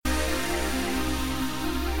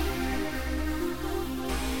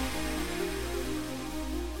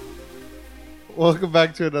Welcome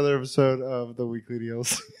back to another episode of the Weekly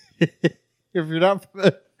Deals. If you're not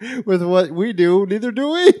familiar with what we do, neither do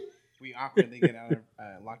we. We awkwardly get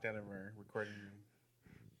locked out of our recording room.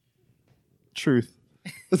 Truth.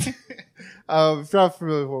 If you're not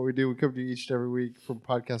familiar with what we do, we come to you each and every week from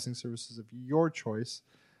podcasting services of your choice.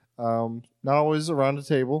 Not always around a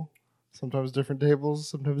table. Sometimes different tables,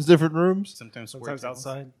 sometimes different rooms. Sometimes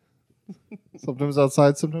outside. Sometimes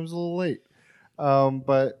outside, sometimes a little late.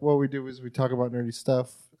 But what we do is we talk about nerdy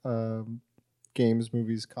stuff, games,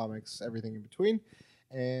 movies, comics, everything in between,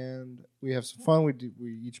 and we have some fun.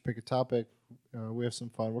 We each pick a topic. We have some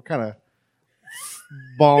fun. We're kind of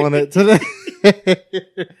balling it today.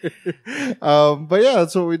 But yeah,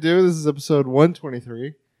 that's what we do. This is episode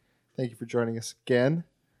 123. Thank you for joining us again.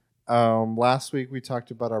 Last week we talked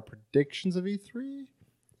about our predictions of E3.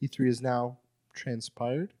 E3 is now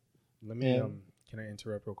transpired. Let me can I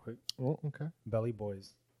interrupt real quick? Oh, okay. Belly boys.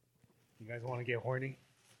 You guys want to get horny?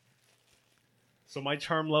 So my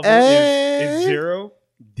charm level is 0.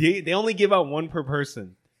 They only give out 1 per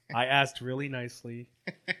person. I asked really nicely.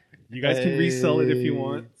 You guys can resell it if you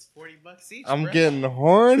want. It's $40 each. I'm bro. getting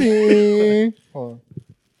horny. Hold on.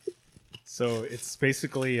 So it's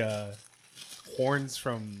basically horns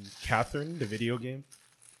from Catherine, the video game,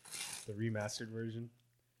 the remastered version.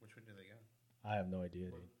 Which one do they go? I have no idea,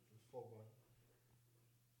 dude.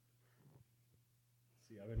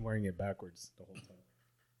 See, I've been wearing it backwards the whole time.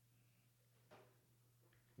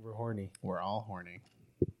 We're horny. We're all horny.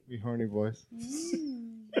 We horny boys.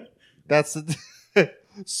 That's the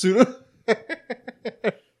sooner.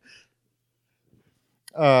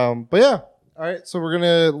 But yeah. All right. So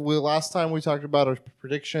last time we talked about our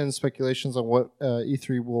predictions, speculations on what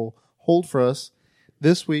E3 will hold for us.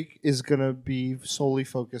 This week is gonna be solely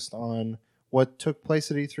focused on what took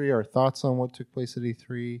place at E3, our thoughts on what took place at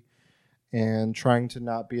E3, and trying to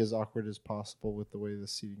not be as awkward as possible with the way the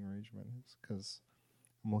seating arrangement is, because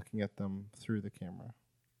I'm looking at them through the camera.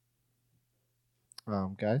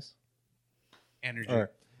 Guys? Energy. All right.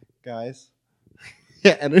 Guys?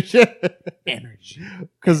 Yeah, energy. Energy.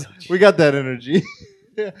 Because we got that energy.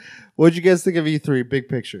 What'd you guys think of E3, big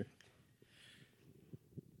picture?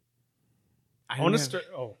 I want to start.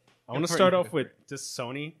 I want to start off with just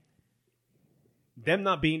Sony. Them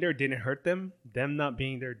not being there didn't hurt them. Them not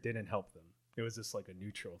being there didn't help them. It was just like a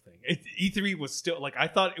neutral thing. E3 was still like I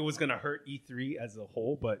thought it was gonna hurt E3 as a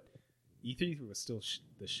whole, but E3 was still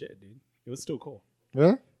the shit, dude. It was still cool.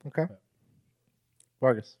 Yeah. Okay.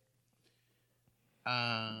 Vargas.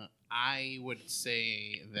 I would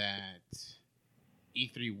say that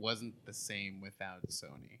E3 wasn't the same without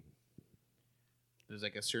Sony. There's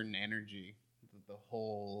like a certain energy that the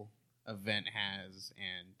whole event has,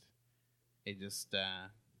 and it just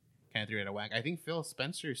kind of threw it out of whack. I think Phil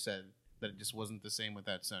Spencer said that it just wasn't the same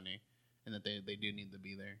without Sony, and that they do need to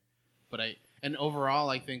be there. But overall,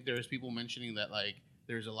 I think there's people mentioning that like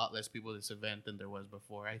there's a lot less people at this event than there was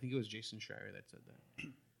before. I think it was Jason Schreier that said that.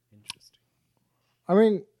 Interesting. I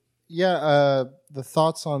mean, yeah, the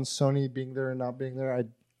thoughts on Sony being there and not being there,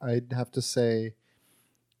 I'd have to say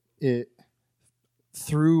it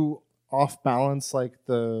threw off balance like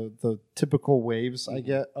the typical waves I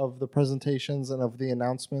get of the presentations and of the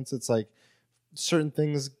announcements. It's like certain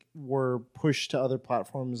things were pushed to other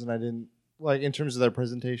platforms and I didn't like in terms of their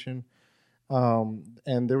presentation.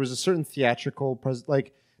 And there was a certain theatrical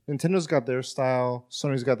like Nintendo's got their style,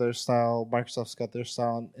 Sony's got their style, Microsoft's got their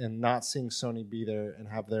style, and not seeing Sony be there and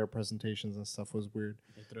have their presentations and stuff was weird.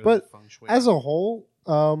 But as a whole,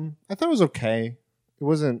 I thought it was okay. It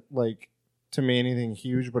wasn't like to me anything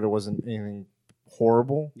huge, but it wasn't anything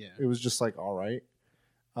horrible. Yeah. It was just like all right.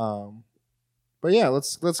 But yeah,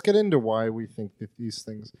 let's get into why we think that these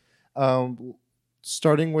things.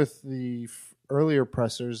 Starting with the earlier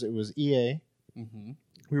pressers, it was EA. Mm-hmm.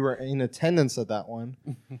 We were in attendance at that one.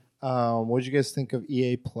 What did you guys think of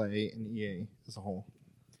EA Play and EA as a whole?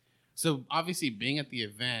 So obviously, being at the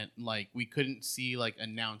event, like we couldn't see like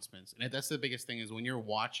announcements, and that's the biggest thing is when you're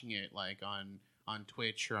watching it like on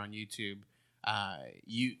Twitch or on YouTube,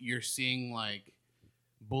 you're seeing like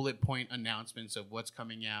bullet point announcements of what's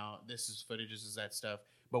coming out. This is footage. This is that stuff.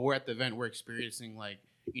 But we're at the event. We're experiencing like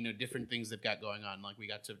different things they've got going on. Like we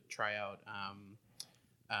got to try out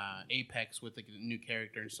Apex with like a new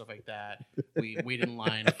character and stuff like that. We waited in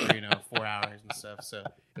line for 4 hours and stuff. So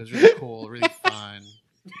it was really cool, really fun.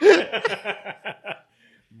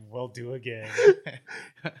 We'll do again.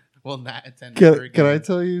 Well, not attend. Can I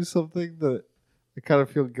tell you something that I kind of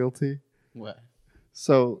feel guilty? What?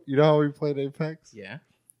 So you know how we played Apex? Yeah.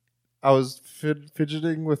 I was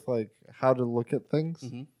fidgeting with like how to look at things,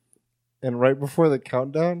 Mm-hmm. and right before the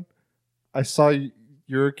countdown, I saw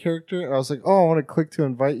you're a character, and I was like, oh, I want to click to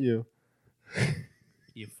invite you.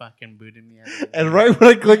 You fucking booted me out of the And right when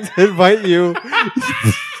I clicked to invite you,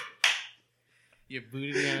 you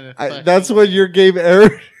booted me out of the fucking that's when your game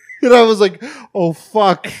errored. And I was like, oh,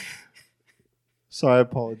 fuck. So I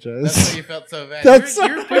apologize. That's why you felt so bad. That's-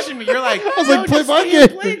 You're pushing me. You're like, I was no, like, play just my stay and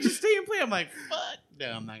game. play, just stay and play. I'm like, fuck.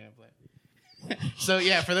 No, I'm not going to play. So,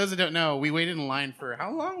 yeah, for those that don't know, we waited in line for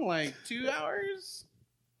how long? Like 2 hours?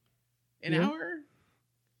 An Yeah. hour?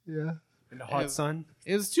 Yeah. In the hot sun.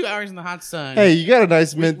 It was 2 hours in the hot sun. Hey, you got a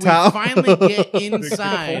nice we mint towel. finally get The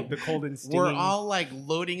inside. cold and stinging. We're all like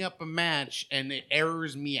loading up a match, and it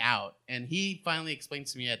errors me out. And he finally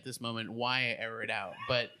explains to me at this moment why I errored out.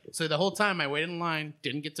 But so the whole time I waited in line,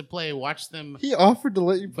 didn't get to play, watched them He offered to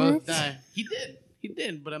let you both play. die. He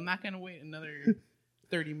did, but I'm not gonna wait another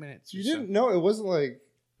 30 minutes. Or You so. didn't know it wasn't like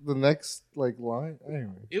the next like line.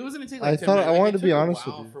 Anyway. It was gonna take I like 10 thought- minutes. I Like, wanted it to be took a honest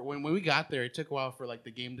with while you. For when we got there, it took a while for like the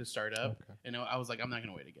game to start up, Okay. and I was like, I'm not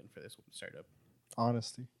gonna wait again for this one to start up.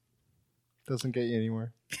 Honesty doesn't get you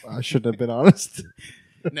anywhere. I shouldn't have been honest.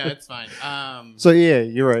 No, it's fine. So yeah,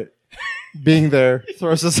 you're right. Being there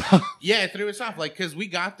throws us off. Yeah, it threw us off, like, because we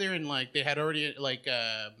got there and like they had already like they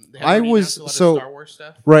had I already was- announced a lot so- of Star Wars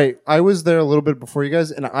stuff. Right. I was there a little bit before you guys,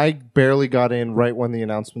 and I barely got in right when the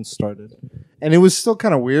announcements started. And it was still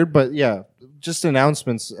kind of weird, but yeah, just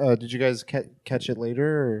announcements. Did you guys catch it later?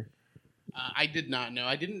 Or? I did not know.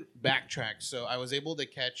 I didn't backtrack, so I was able to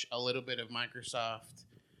catch a little bit of Microsoft,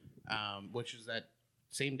 which was that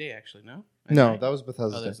same day actually. No, No, that was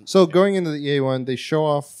Bethesda. Oh, Day. there's- So okay. going into the EA one, they show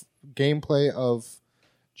off gameplay of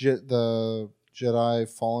the Jedi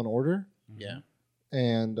Fallen Order, Yeah.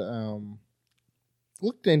 and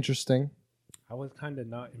looked interesting. I was kind of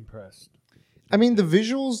not impressed. I mean, the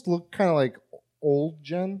visuals look kind of like old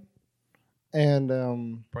gen, and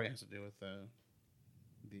Probably has to do with the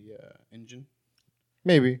engine.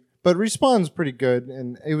 maybe. But Respawn's pretty good,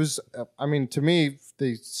 and it was. I mean, to me,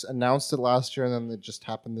 they announced it last year, and then it just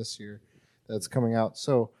happened this year that it's coming out.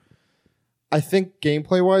 So, I think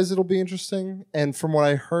gameplay-wise, it'll be interesting. And from what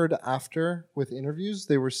I heard after with interviews,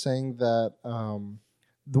 they were saying that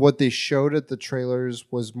what they showed at the trailers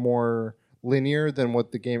was more linear than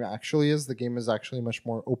what the game actually is. The game is actually much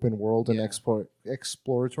more open world and Yeah.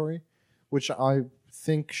 exploratory, which I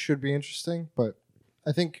think should be interesting. But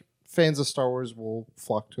I think fans of Star Wars will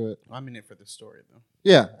flock to it. I'm in it for the story though.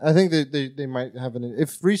 Yeah, I think they might have an.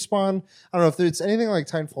 If Respawn, I don't know if it's anything like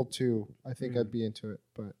Titanfall 2, I think I'd be into it.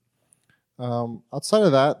 But outside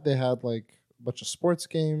of that, they had like a bunch of sports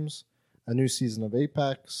games, a new season of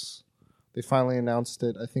Apex. They finally announced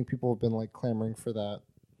it. I think people have been like clamoring for that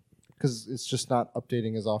because it's just not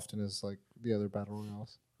updating as often as like the other battle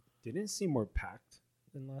royales. Didn't it seem more packed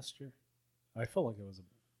than last year? I felt like it was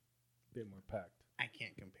a bit more packed. I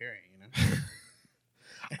can't compare it, you know.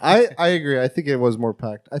 I agree. I think it was more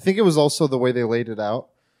packed. I think it was also the way they laid it out.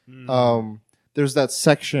 There's that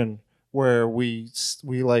section where we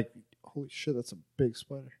like, holy shit, that's a big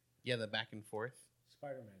spider. Yeah, the back and forth.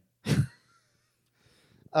 Spider-Man.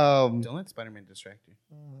 Don't let Spider-Man distract you.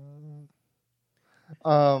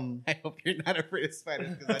 I hope you're not afraid of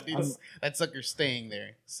spiders because that sucker's staying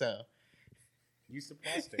there. So Use the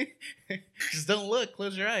plastic. just don't look.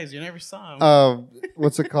 Close your eyes. You never saw him.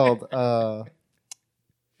 What's it called?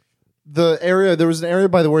 The area, there was an area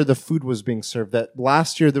by the where the food was being served. That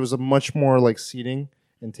last year there was a much more like seating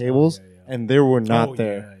and tables, and there were not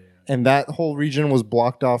there. Yeah, yeah. And that whole region was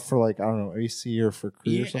blocked off for like, I don't know, AC or for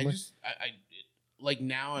crew or I something. like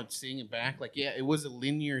now I'm seeing it back. Like, yeah, it was a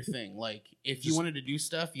linear thing. Like, if you wanted to do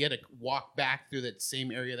stuff, you had to walk back through that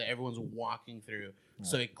same area that everyone's walking through. Yeah.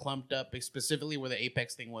 So it clumped up specifically where the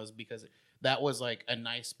Apex thing was because that was like a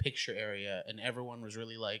nice picture area, and everyone was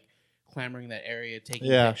really like clamoring that area,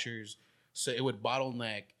 taking pictures. So it would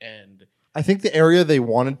bottleneck, and I think the area they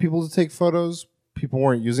wanted people to take photos, people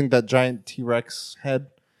weren't using that giant T-Rex head.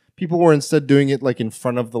 People were instead doing it like in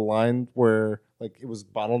front of the line where like it was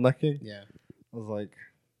bottlenecking. yeah. I was like,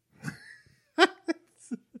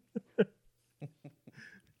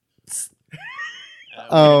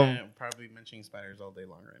 Probably mentioning spiders all day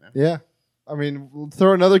long right now. yeah. I mean, we'll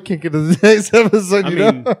throw another kink into the next episode. I you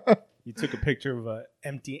mean, know? you took a picture of an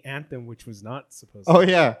empty Anthem, which was not supposed Oh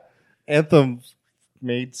to. yeah, Anthem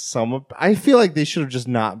made some. I feel like they should have just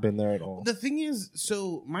not been there at all. The thing is,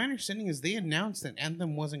 so my understanding is they announced that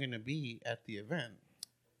Anthem wasn't going to be at the event.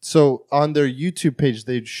 So on their YouTube page,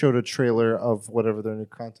 they showed a trailer of whatever their new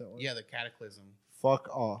content was. Yeah, the Cataclysm. Fuck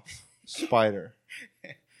off, Spider.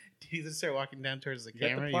 Did he just start walking down towards the got the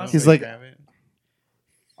camera? You plastic. He's want me like- to grab it?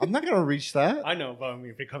 I'm not gonna reach that. I know, but I mean,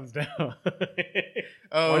 if it comes down.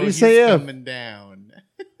 Oh, Why do you he's say if? coming down.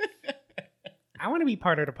 I want to be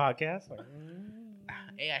part of the podcast. Like,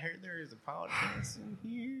 hey, I heard there is a podcast in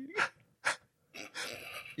here.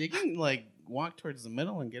 You can like walk towards the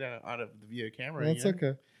middle and get out of the view camera. That's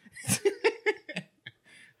okay.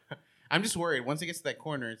 I'm just worried. Once it gets to that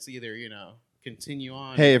corner, it's either continue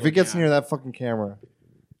on. Hey, if or it gets down. near that fucking camera,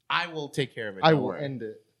 I will take care of it. I Don't will worry. end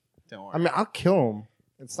it. Don't worry. I mean, I'll kill him.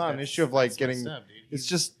 It's not an issue of like That's getting. messed up, dude. It's He's-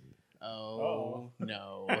 just. Oh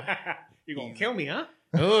no. you're gonna kill me, huh?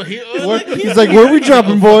 Oh, What? look, He's like, "Where are we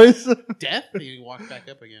dropping, boys?" Death. He walked back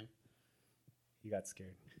up again. You got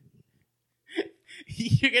scared.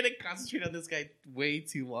 You're gonna concentrate on this guy way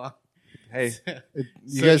too long. Hey, So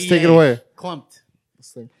you guys take it EA away. Clumped.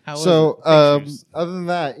 This thing. How was So, it? Pictures. other than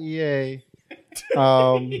that, EA.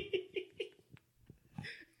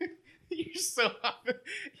 You're so off.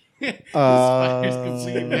 This fire's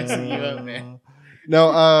completely messing you up, man. No,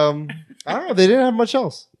 I don't know. They didn't have much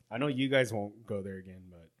else. I know you guys won't go there again,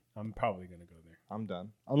 but I'm probably gonna go there. I'm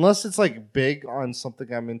done. Unless it's like big on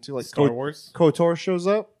something I'm into, like Star Wars. KOTOR shows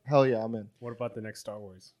up. Hell yeah, I'm in. What about the next Star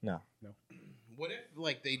Wars? No. What if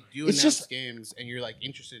like they do It's announce just- games and you're like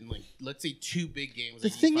interested in like let's say 2 big games. The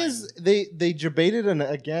that you thing find- is, they debated and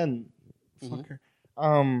again, Mhm.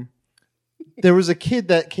 fucker. There was a kid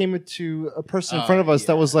that came to a person in front of us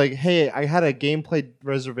that was like, "Hey, I had a gameplay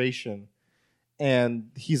reservation," and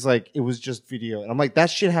he's like, "It was just video," and I'm like, "That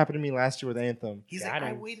shit happened to me last year with Anthem." he's Got like, I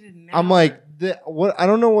him. waited an hour. I'm like, what? I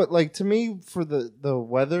don't know what. Like to me, for the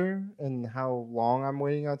weather and how long I'm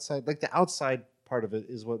waiting outside, like the outside part of it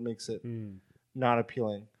is what makes it not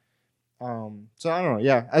appealing. So I don't know.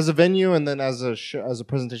 Yeah, as a venue and then as a as a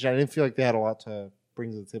presentation, I didn't feel like they had a lot to bring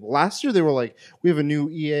to the table. Last year they were like, we have a new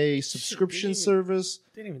EA subscription even- service.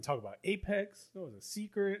 Didn't even talk about Apex. That was a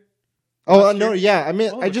secret. Oh Last no, year? yeah. I mean,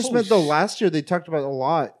 Oh, I just holy meant though. Last year they talked about a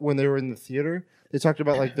lot when they were in the theater. They talked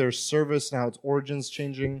about like their service and how its origins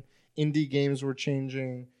changing. Indie games were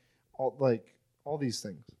changing, all these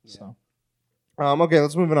things. Yeah. So, okay,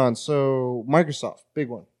 let's move it on. So Microsoft, big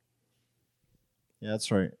one. Yeah, that's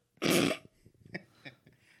right.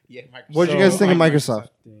 yeah, Microsoft. What'd you guys think of Microsoft?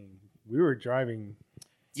 Dang. We were driving.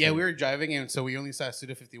 Yeah, we were driving and so we only saw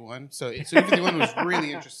Suda 51. So Suda 51 was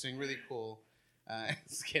really interesting, really cool.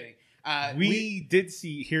 Just kidding. We did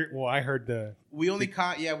see here. Well, I heard the. We only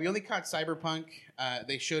caught Cyberpunk.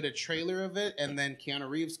 They showed a trailer of it, and then Keanu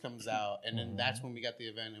Reeves comes out, and then that's when we got the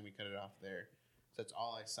event, and we cut it off there. So that's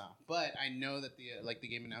all I saw. But I know that the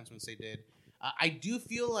game announcements they did. I do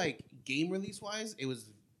feel like game release wise, it was.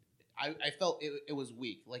 I felt it was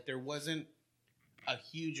weak. Like there wasn't a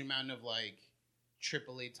huge amount of like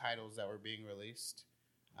AAA titles that were being released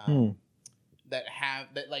that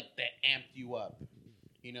amped you up.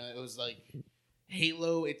 You know, it was like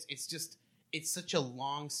Halo. It's such a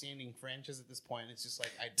long-standing franchise at this point. It's just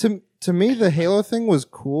like To me, the Halo thing was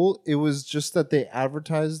cool. It was just that they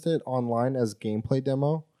advertised it online as gameplay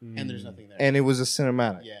demo, and there's nothing there. and it was a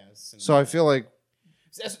cinematic. Yeah. So I feel like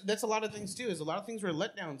that's a lot of things too. Is a lot of things were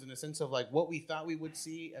letdowns in the sense of like what we thought we would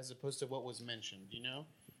see as opposed to what was mentioned. You know.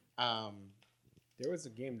 There was a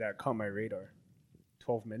game that caught my radar.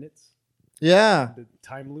 12 minutes. yeah, The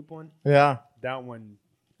time loop one. yeah. That one,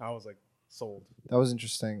 I was like sold. That was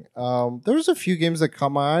interesting. There was a few games that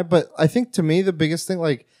caught my eye, but I think to me the biggest thing,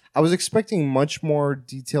 like I was expecting much more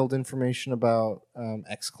detailed information about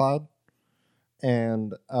xCloud,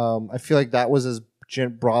 and I feel like that was as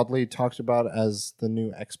broadly talked about as the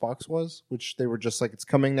new Xbox was, which they were just like, it's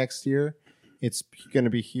coming next year, it's going to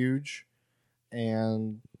be huge,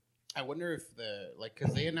 and I wonder if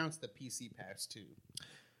because they announced the PC Pass too.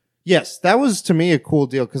 yes, that was to me a cool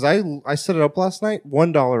deal because I set it up last night,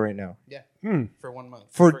 $1 right now. Yeah. Hmm. For 1 month.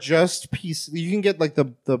 For just PC, you can get like the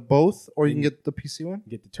both, or you can get the PC one.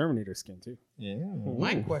 Get the Terminator skin too. Yeah.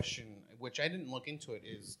 My question, which I didn't look into it,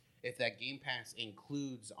 is if that Game Pass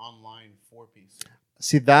includes online for PC.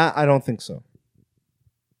 See that I don't think so.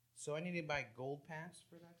 So I need to buy Gold Pass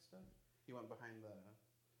for that stuff. You went behind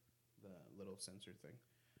the little sensor thing.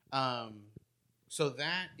 So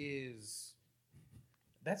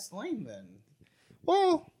that's lame then.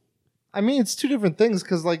 Well, I mean it's two different things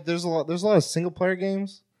because like there's a lot of single player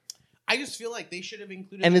games, I just feel like they should have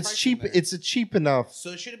included. and the it's price cheap. in there. It's a cheap enough. So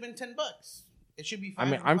it should have been $10. It should be. I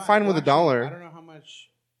mean, $5 I'm and fine $5. with Well, $1. actually, I don't know how much.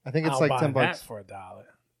 I think it's I'll like buy $10. that for $1.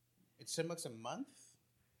 It's $10 a month.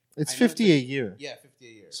 It's I know it's $50 a year. Yeah, $50 a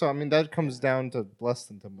year. So I mean that comes down to less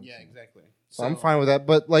than $10. Yeah, exactly. So I'm fine with that.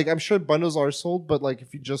 But like I'm sure bundles are sold. But like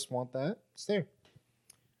if you just want that, it's there.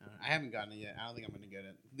 I haven't gotten it yet. I don't think I'm going to get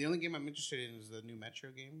it. The only game I'm interested in is the new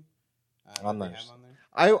Metro game. On that they there. have on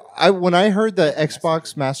there. I when I heard that That's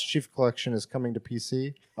Xbox good. Master Chief Collection is coming to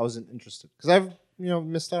PC, I wasn't interested because I've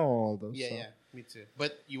missed out on all of those. Yeah, so. yeah, me too.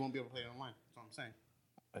 But you won't be able to play it online. So. I'm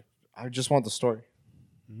saying. I just want the story.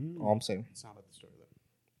 All I'm saying. It's not about the story though.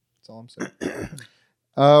 That's all I'm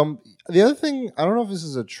saying. The other thing, I don't know if this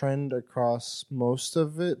is a trend across most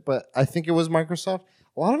of it, but I think it was Microsoft.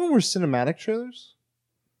 A lot of them were cinematic trailers.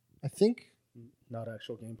 I think. Not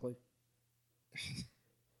actual gameplay.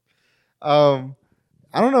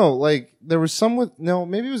 I don't know. Like there was some with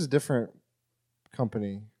maybe it was a different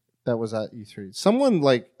company that was at E3. Someone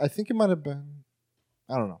like I think it might have been.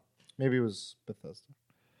 I don't know. Maybe it was Bethesda,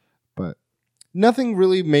 but nothing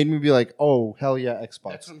really made me be like, "Oh hell yeah,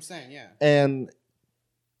 Xbox." That's what I'm saying. Yeah. And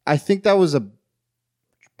I think that was a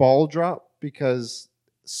ball drop because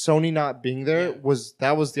Sony not being there was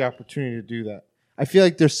the opportunity to do that. I feel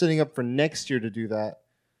like they're setting up for next year to do that,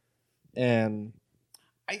 and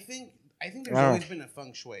I think there's always been a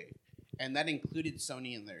feng shui, and that included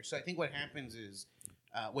Sony in there. So I think what happens is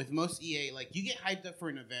with most EA, like you get hyped up for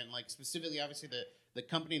an event, like specifically, obviously the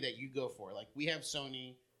company that you go for. Like we have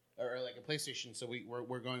Sony or like a PlayStation, so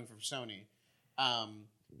we're going for Sony.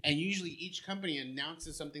 And usually each company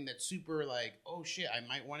announces something that's super like, oh shit, I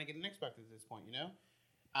might want to get an Xbox at this point, you know?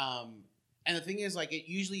 And the thing is, like, it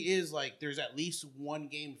usually is like there's at least one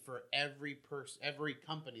game for every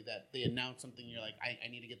company that they announce something. You're like, I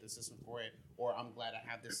need to get the system for it, or I'm glad I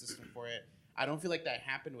have this system for it. I don't feel like that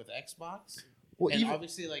happened with Xbox. Well, and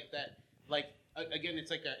obviously, like that, like again, it's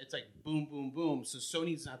like boom, boom, boom. So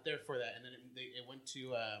Sony's not there for that, and then it went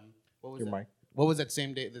to what was that? What was that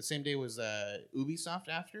same day? The same day was Ubisoft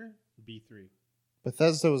after B3.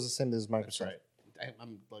 Bethesda was the same day as Microsoft. That's right.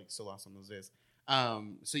 I'm like so lost on those days.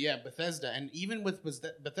 So yeah, Bethesda, and even with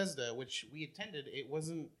Bethesda, which we attended, it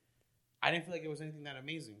wasn't. I didn't feel like it was anything that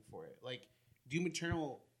amazing for it. Like Doom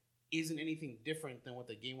Eternal isn't anything different than what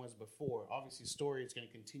the game was before. Obviously, story is going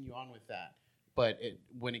to continue on with that, but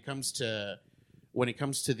when it comes to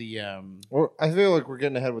the I feel like we're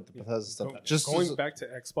getting ahead with the Bethesda stuff. Just going back to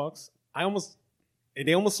Xbox,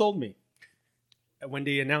 they almost sold me when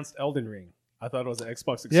they announced Elden Ring. I thought it was an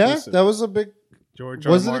Xbox exclusive. Yeah, that was a big. George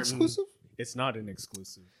was R. it Martin, exclusive? It's not an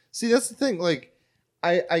exclusive. See, that's the thing. Like,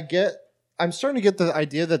 I'm starting to get the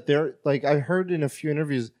idea that they're like. I heard in a few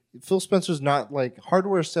interviews, Phil Spencer's not like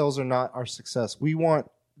hardware sales are not our success. We want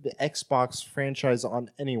the Xbox franchise on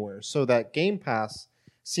anywhere, so that Game Pass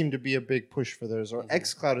seemed to be a big push for theirs, or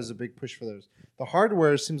xCloud is a big push for theirs. The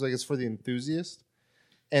hardware seems like it's for the enthusiast.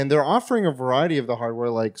 And they're offering a variety of the hardware,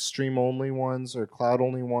 like stream-only ones or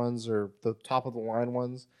cloud-only ones or the top-of-the-line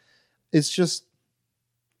ones. It's just,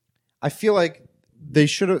 I feel like they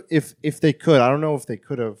should have, if they could, I don't know if they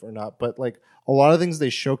could have or not, but like a lot of things they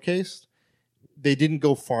showcased, they didn't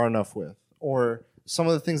go far enough with. Or some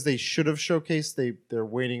of the things they should have showcased, they're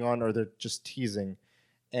waiting on or they're just teasing.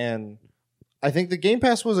 And I think the Game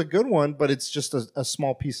Pass was a good one, but it's just a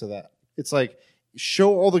small piece of that. It's like,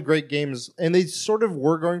 show all the great games, and they sort of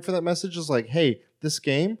were going for that message. Is like, hey, this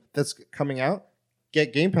game that's coming out,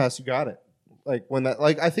 get Game Pass, you got it. Like when that,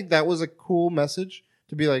 like I think that was a cool message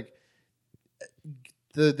to be like,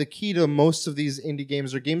 the key to most of these indie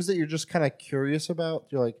games are games that you're just kind of curious about.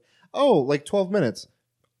 You're like, oh, like 12 minutes,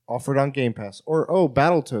 offered on Game Pass, or oh,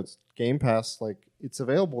 Battletoads, Game Pass, like it's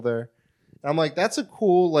available there. And I'm like, that's a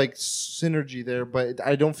cool like synergy there, but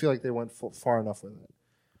I don't feel like they went far enough with it.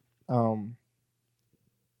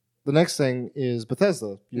 The next thing is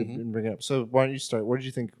Bethesda. You didn't bring it up. So why don't you start? What did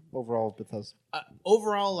you think overall of Bethesda?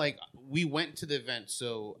 Overall, like we went to the event,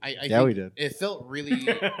 so I think we did. It felt really.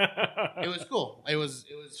 It was cool. It was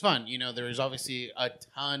fun. You know, there was obviously a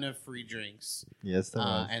ton of free drinks. Yes, there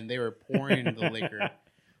was. And they were pouring the liquor.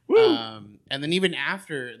 And then even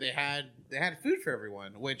after they had food for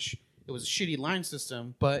everyone, which it was a shitty line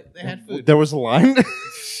system, but they had food. There was a line.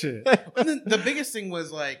 Shit. And then the biggest thing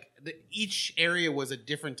was like each area was a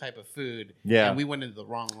different type of food. Yeah, and we went into the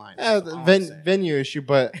wrong line. Venue issue,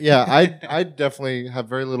 but yeah, I definitely have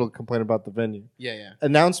very little complaint about the venue. Yeah.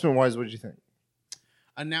 Announcement wise, what did you think?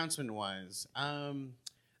 Announcement wise,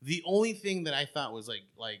 the only thing that I thought was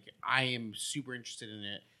like I am super interested in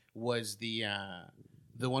it was the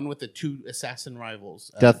one with the two assassin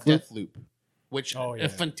rivals, Deathloop. Which a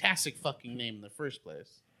fantastic fucking name in the first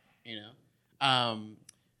place, you know.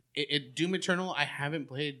 Doom Eternal. I haven't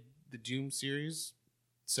played the Doom series,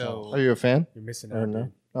 so are you a fan? You're missing out. No?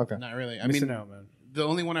 Okay, not really. Missing out, man. The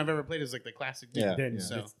only one I've ever played is like the classic Doom. Yeah.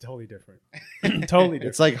 So. It's totally different. Totally different.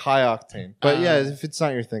 It's like high octane, but yeah, if it's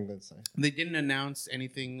not your thing, then say. They didn't announce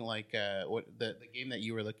anything like what the game that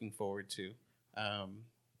you were looking forward to.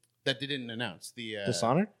 That they didn't announce the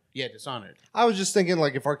Dishonored. Yeah, Dishonored. I was just thinking,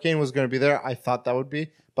 like, if Arcane was going to be there, I thought that would be.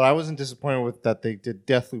 But I wasn't disappointed with that they did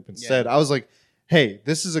Deathloop instead. Yeah. I was like, hey,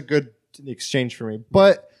 this is a good exchange for me.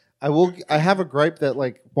 But I have a gripe that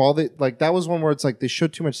like while they like that was one where it's like they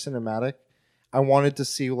showed too much cinematic. I wanted to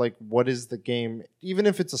see like what is the game, even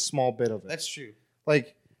if it's a small bit of it. That's true.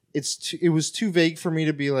 Like it was too vague for me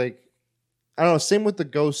to be like, I don't know. Same with the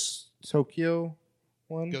Ghost Tokyo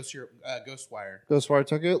one. Ghostwire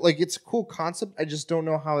Tokyo. Like it's a cool concept. I just don't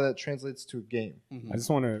know how that translates to a game. I just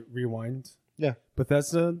want to rewind. Yeah,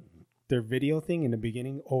 Bethesda, their video thing in the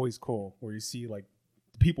beginning always cool, where you see like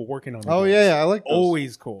people working on. Oh yeah, I like those.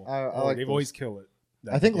 Always cool. I like they've those. always killed it.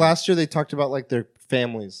 I think last year they talked about like their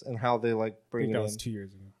families and how they like I bring think it that in. was 2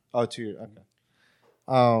 years ago. Oh, 2 years.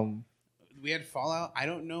 Okay. We had Fallout. I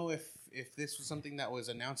don't know if this was something that was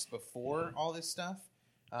announced before all this stuff,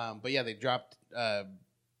 but yeah, they dropped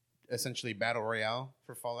essentially Battle Royale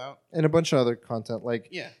for Fallout and a bunch of other content. Like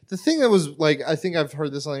Yeah. the thing that was like, I think I've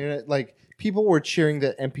heard this on the internet. Like people were cheering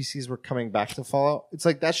that NPCs were coming back to Fallout. It's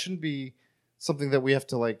like that shouldn't be something that we have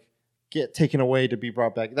to like get taken away to be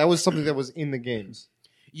brought back. That was something that was in the games.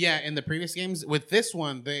 Yeah, in the previous games. With this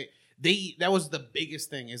one, they that was the biggest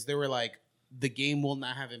thing is they were like, the game will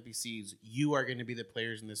not have NPCs. You are going to be the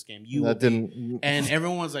players in this game. You That will be. didn't. And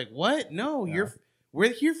everyone was like, "What? No, Yeah.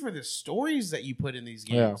 we're here for the stories that you put in these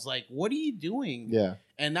games. Yeah. Like, what are you doing?" Yeah.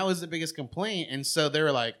 And that was the biggest complaint. And so they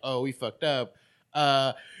were like, "Oh, we fucked up.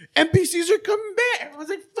 NPCs are coming back." I was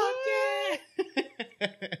like, "Fuck yeah!"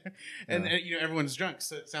 And you know, everyone's drunk,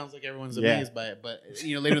 so it sounds like everyone's amazed by it. But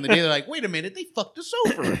you know, later in the day, they're like, "Wait a minute, they fucked us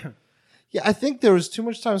over." Yeah, I think there was too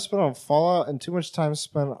much time spent on Fallout and too much time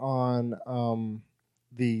spent on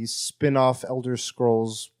the spin-off Elder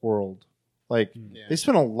Scrolls world. Like Yeah. they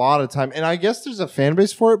spent a lot of time, and I guess there's a fan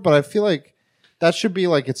base for it, but I feel like that should be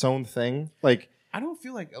like its own thing. Like, I don't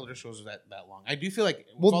feel like Elder Scrolls was that long. I do feel like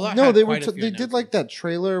well, Fallout no, had they were quite a few they did like announcements. that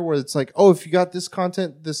trailer where it's like, oh, if you got this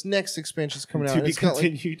content, this next expansion's coming out, To and, be it's got, like,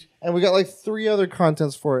 continued. and we got like 3 other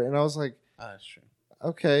contents for it, and I was like, That's true.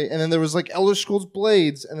 okay, and then there was like Elder Scrolls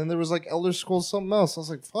Blades, and then there was like Elder Scrolls something else. I was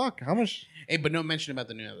like, fuck, how much? Hey, but no mention about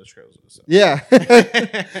the new Elder Scrolls. So. Yeah.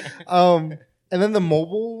 And then the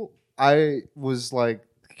mobile, I was like,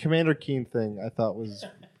 Commander Keen thing, I thought was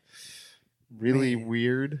really Man.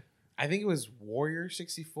 weird. I think it was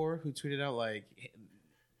Warrior64 who tweeted out like,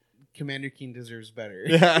 "Commander Keen deserves better."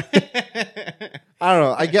 Yeah. I don't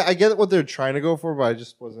know. I get what they're trying to go for, but I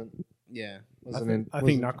just wasn't Yeah. I think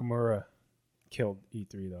Nakamura killed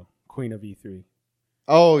E3 though. Queen of E3.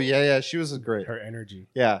 Oh yeah, she was great. Her energy.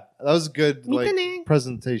 Yeah, that was good. Like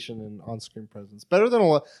presentation and on-screen presence, better than a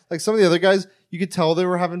lot. Like some of the other guys, you could tell they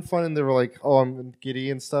were having fun and they were like, "Oh, I'm giddy"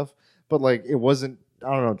 and stuff. But like, it wasn't.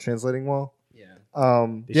 I don't know, translating well. Yeah.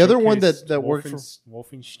 They The other one showcased that worked for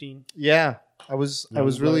Wolfenstein. yeah, I was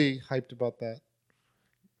Youngblood. really hyped about that.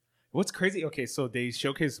 What's crazy? Okay, so they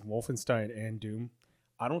showcased Wolfenstein and Doom.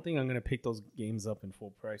 I don't think I'm gonna pick those games up in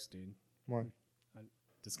full price, dude. Why? I'm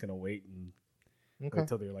just gonna wait Okay.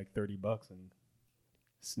 until they're like $30 and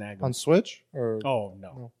snag them. On Switch or Oh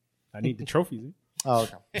no. No. I need the trophies. Dude. oh,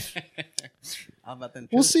 okay. How about them?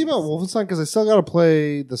 We'll see about trophies? Wolfenstein because I still got to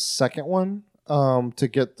play the second one to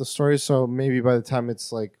get the story. So maybe by the time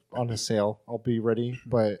it's like on a sale, I'll be ready.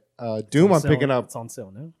 But Doom, It's on I'm sale- picking up. It's on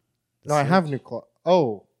sale now. No, I have new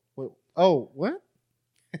Oh, wait. Oh, what?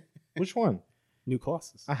 Which one? New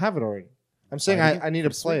Colossus. I have it already. I'm saying Why do you- I need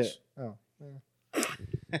to for play Switch? it. Oh.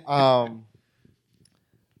 Yeah.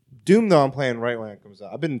 Doom though, I'm playing right when it comes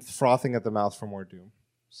out. I've been frothing at the mouth for more Doom,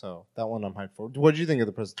 so that one I'm hyped for. What did you think of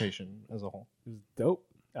the presentation as a whole? It was dope.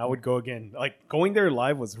 I would go again. Like going there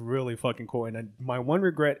live was really fucking cool. And then my one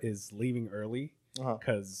regret is leaving early Uh-huh.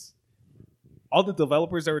 because all the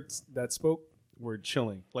developers that spoke were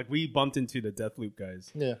chilling. Like we bumped into the Deathloop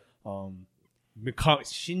guys. Yeah.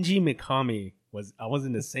 Shinji Mikami I was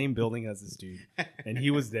in the same building as this dude, and he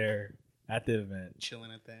was there at the event.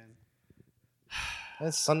 Chilling at the end.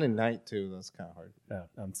 It's Sunday night too. That's kind of hard. Yeah,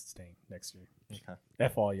 I'm staying next year. Okay.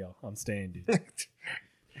 F all y'all. I'm staying, dude.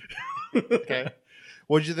 Okay.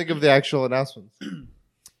 What did you think of the actual announcements?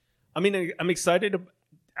 I mean, I'm excited.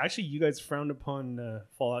 Actually, you guys frowned upon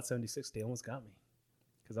Fallout 76. They almost got me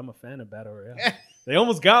because I'm a fan of Battle Royale. They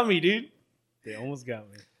almost got me, dude. They almost got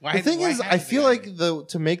me. The thing is, I feel like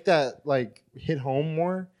to make that like hit home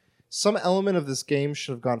more, some element of this game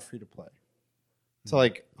should have gone free to play to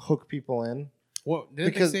like hook people in. Well,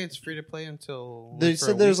 didn't because they say it's free to play until? They for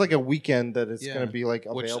said a there's week? like a weekend that it's Yeah. going to be like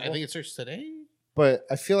Which available. I think it starts today. But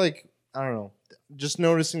I feel like I don't know. Just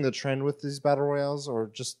noticing the trend with these battle royales or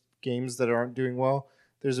just games that aren't doing well.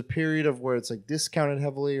 There's a period of where it's like discounted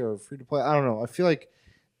heavily or free to play. I don't know. I feel like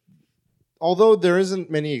although there isn't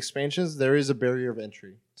many expansions, there is a barrier of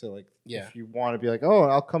entry to like Yeah. if you want to be like, oh,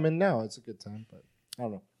 I'll come in now. It's a good time. But I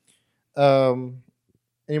don't know.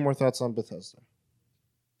 Any more thoughts on Bethesda?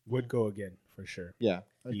 Would go again for sure. Yeah,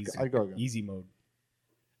 Easy. I'd go again. Easy mode.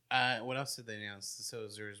 What else did they announce? So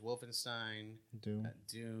there's Wolfenstein,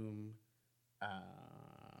 Doom,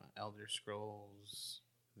 Elder Scrolls.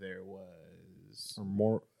 There was Or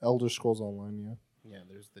more Elder Scrolls Online. yeah.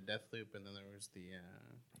 There's the Deathloop, and then there was the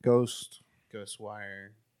Ghost. Ghostwire.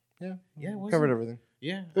 Yeah, Yeah, it covered wasn't- everything.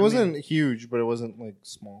 Yeah, It wasn't huge, but it wasn't like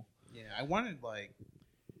small. Yeah, I wanted like.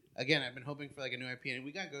 Again, I've been hoping for like a new IP, and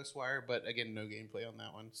we got Ghostwire, but again, no gameplay on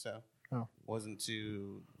that one, so wasn't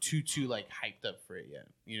too like hyped up for it yet,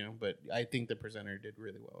 you know. But I think the presenter did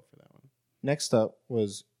really well for that one. Next up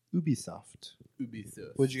was Ubisoft.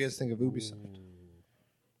 Ubisoft. What did you guys think of Ubisoft?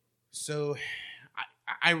 So,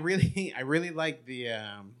 I really like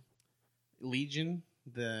the Legion.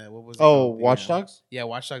 The what was it called? The, Watch Dogs? Yeah,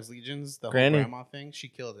 Watch Dogs Legions. The Granny. whole grandma thing. She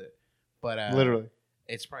killed it. But Literally.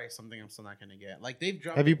 it's probably something I'm still not gonna get. Like they've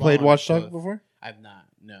dropped. Have the you ball played on Watch Dogs both. before? I've not.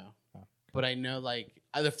 No. Oh. But I know like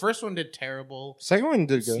the first one did terrible. Second one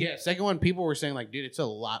did good. Yeah, second one people were saying like, dude, it's a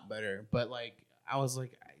lot better. But like I was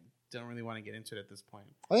like, I don't really want to get into it at this point.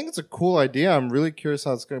 I think it's a cool idea. I'm really curious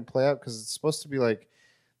how it's going to play out because it's supposed to be like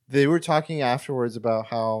they were talking afterwards about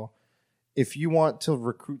how if you want to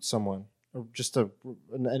recruit someone or just an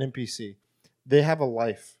NPC, they have a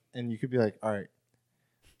life, and you could be like, all right,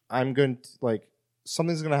 I'm going to like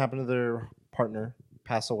something's going to happen to their partner,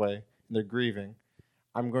 pass away, and they're grieving.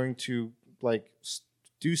 I'm going to like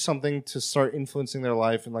do something to start influencing their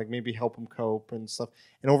life and like maybe help them cope and stuff.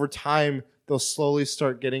 And over time, they'll slowly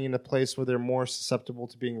start getting in a place where they're more susceptible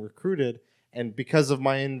to being recruited. And because of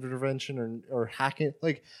my intervention or hacking,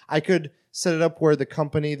 like I could set it up where the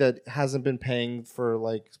company that hasn't been paying for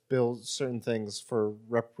like build certain things for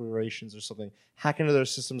reparations or something, hack into their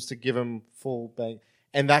systems to give them full bank.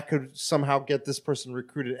 And that could somehow get this person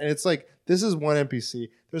recruited. And it's like, this is one NPC.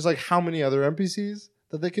 There's like how many other NPCs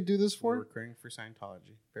that they could do this We're for? recurring for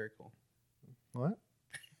Scientology. Very cool. What?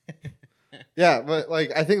 Yeah, but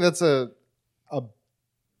like I think that's a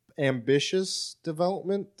ambitious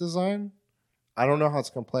development design. I don't know how it's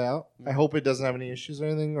gonna play out. I hope it doesn't have any issues or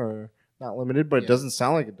anything, or not limited, but it doesn't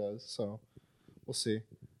sound like it does. So we'll see.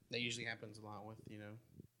 That usually happens a lot with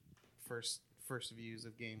first views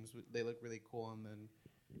of games. They look really cool, and then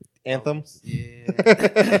Anthem. Yeah.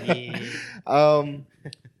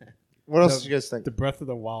 What else do you guys think? The Breath of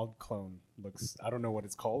the Wild clone looks. I don't know what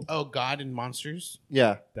it's called. Oh, God and Monsters.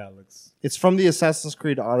 Yeah, That looks. it's from the Assassin's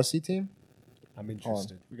Creed Odyssey team. I'm Hold on.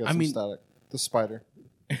 interested. We got I some mean- static. The spider.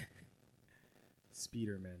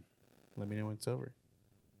 Speeder man. Let me know when it's over.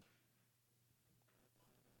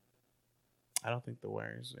 I don't think the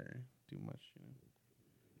wires there do much.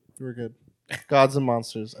 We're good. Gods and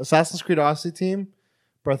Monsters. Assassin's Creed Odyssey team.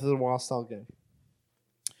 Breath of the Wild style game.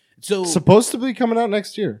 So Supposed to be coming out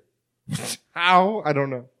next year. How? I don't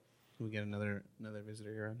know. we get another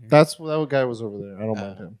visitor here on here. That guy was over there. I don't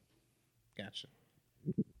mind him. Gotcha.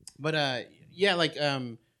 But yeah, like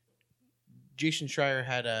Jason Schreier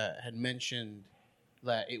had mentioned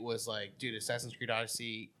that it was like, dude, Assassin's Creed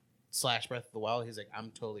Odyssey / Breath of the Wild. He's like,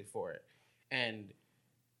 I'm totally for it. And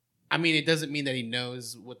I mean, it doesn't mean that he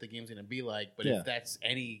knows what the game's gonna be like, but Yeah. if that's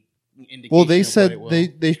any indication, Well, they of said what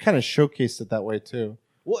it will, they kind of showcased it that way too.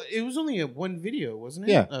 Well, it was only one video, wasn't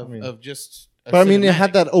it? Yeah, of just. A But I mean, it cinematic.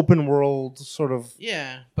 had that open world sort of.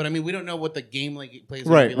 Yeah, but I mean, we don't know what the game like it plays.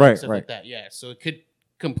 Right, like, right, stuff right. Like that. Yeah, so it could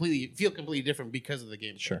feel completely different because of the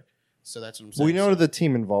game. Sure. So that's what I'm saying. We know So- the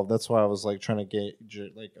team involved. That's why I was like trying to gauge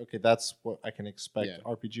it. Like, okay, that's what I can expect Yeah.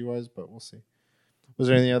 RPG wise, but we'll see. Was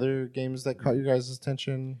there any other games that caught your guys'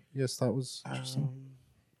 attention? You guys thought was interesting?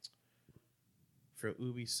 For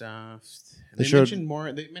Ubisoft, They they showed- mentioned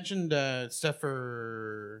more. They mentioned stuff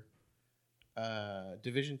for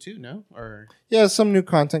Division 2, no? Or Yeah, some new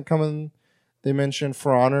content coming. They mentioned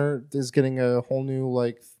For Honor is getting a whole new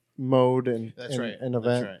like mode and that's and, right, and that's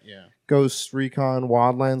event. right, yeah. Ghost Recon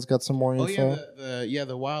Wildlands got some more Oh info. yeah,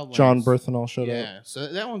 the Wildlands. John Berthenol showed up Yeah, so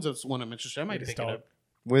that one's one I'm interested. I might His pick it dog. up,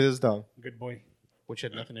 with his dog. Good boy. which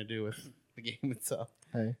had nothing to do with the game itself.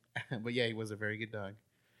 Hey, But yeah, he was a very good dog.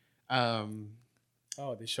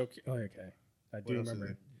 Oh, they show. Oh, okay. I do What else is remember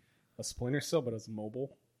there? a Splinter Cell, but it was a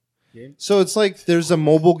mobile game. so it's like there's a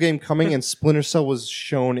mobile game coming, and Splinter Cell was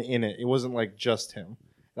shown in it. It wasn't like just him.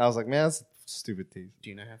 And I was like, man, that's a stupid tease. Do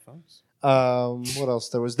you not have phones? What else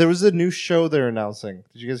there was? There was a new show they're announcing.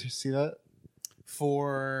 Did you guys see that?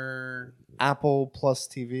 For Apple Plus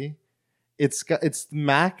TV. It's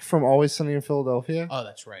Mac from Always Sunny in Philadelphia, oh,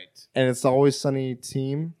 that's right. and it's the Always Sunny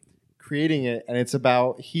team creating it, and it's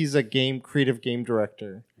about he's a creative game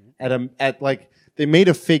director at like they made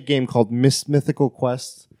a fake game called Mythical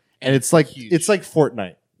Quest, and it's like Huge. it's like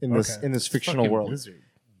Fortnite in Okay. this fictional Fucking world. Blizzard.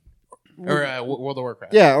 or World of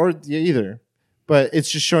Warcraft. Yeah, or either. But it's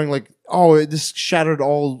just showing like, this shattered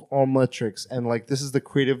all metrics, and like this is the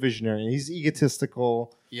creative visionary. And he's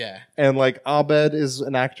egotistical. Yeah. And like Abed is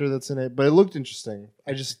an actor that's in it, but it looked interesting.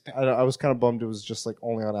 I was kind of bummed it was just like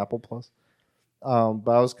only on Apple Plus.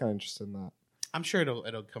 But I was kind of interested in that. I'm sure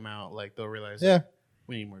it'll come out, like they'll realize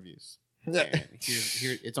we need more views. Yeah. And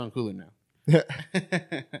here it's on Hulu now. Yeah.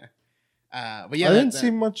 But yeah, I didn't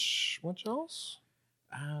see much else.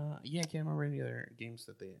 Yeah, I can't remember any other games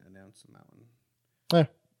that they announced on that one. Yeah.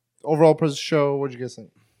 Overall show, what'd you guys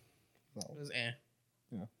think? It was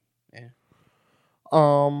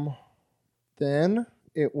Then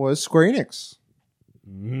it was Square Enix.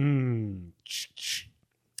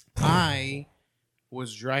 I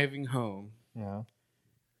was driving home. Yeah.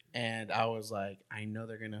 And I was like, I know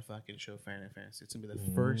they're gonna fucking show Final Fantasy. It's gonna be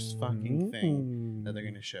the first fucking thing that they're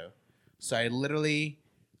gonna show. So I literally,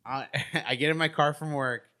 I get in my car from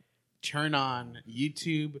work, turn on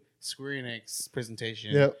YouTube Square Enix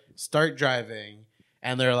presentation, start driving,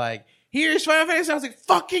 and they're like, "Here's Final Fantasy." I was like,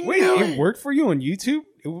 "Fucking wait, it worked for you on YouTube?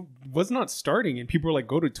 It was not starting, and people were like,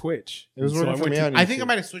 "Go to Twitch." It was working for me on YouTube. I think I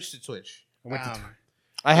might have switched to Twitch.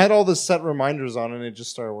 I had all the set reminders on, and it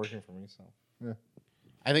just started working for me. So yeah.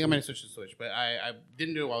 I think I might have switched to Switch, but I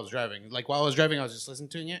didn't do it while I was driving. Like while I was driving, I was just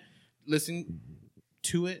listening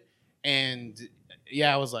to it, and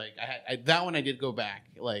yeah, I was like, that one I did go back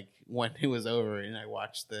like when it was over, and I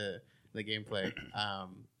watched the gameplay,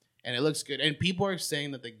 and it looks good. And people are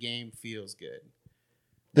saying that the game feels good.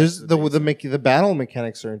 There's the battle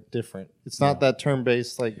mechanics are different. It's not that turn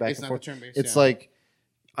based like back and forth. It's like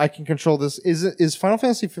I can control this. Is Final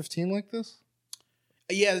Fantasy 15 like this?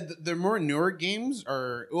 Yeah, the more newer games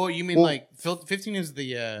are. Well, you mean like 15 is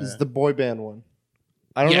the is the boy band one?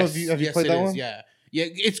 I don't know if have you played that one. Yeah,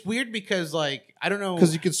 it's weird because like I don't know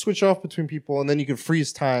because you could switch off between people and then you could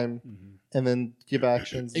freeze time and then give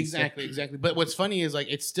actions. Exactly. But what's funny is like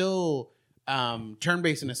it's still turn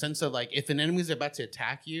based in a sense of like if an enemy is about to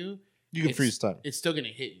attack you, you can freeze time. It's still gonna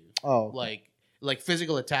hit you. Oh, okay. Like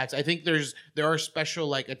physical attacks. I think there are special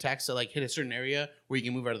like attacks that like hit a certain area where you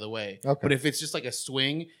can move out of the way. Okay. But if it's just like a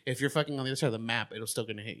swing, if you're fucking on the other side of the map, it'll still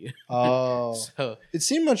gonna hit you. Oh. So it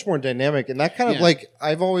seemed much more dynamic, and that kind of like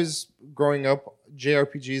I've always growing up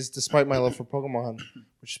JRPGs, despite my love for Pokemon,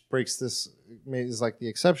 which breaks this is like the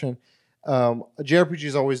exception.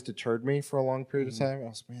 JRPGs always deterred me for a long period of time. I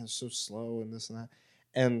was it's so slow and this and that,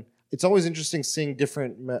 and it's always interesting seeing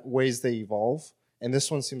different ways they evolve. And this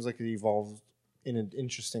one seems like it evolved in an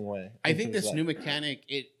interesting way. I think this new mechanic,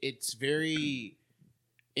 it's very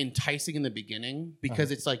enticing in the beginning because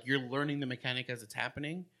it's like you're learning the mechanic as it's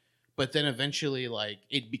happening, but then eventually like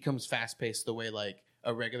it becomes fast paced the way like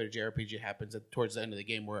a regular JRPG happens towards the end of the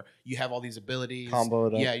game where you have all these abilities. Combo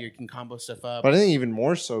it up. Yeah, you can combo stuff up. But I think even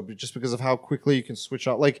more so just because of how quickly you can switch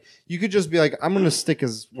out. Like you could just be like, I'm going to stick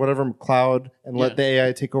as whatever Cloud and let the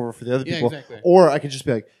AI take over for the other people. Exactly. Or I could just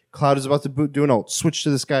be like, Cloud is about to do an ult. Switch to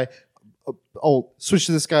this guy. Switch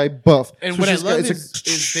to this guy. Buff. And what I love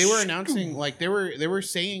is they were announcing like they were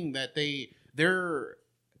saying that they're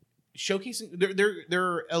showcasing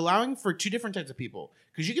they're allowing for two different types of people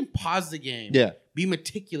because you can pause the game, be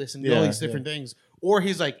meticulous and do all these different things. Or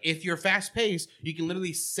he's like, if you're fast paced, you can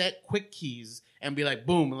literally set quick keys and be like,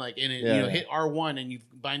 boom, like and it, hit R1 and you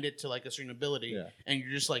bind it to like a certain ability, and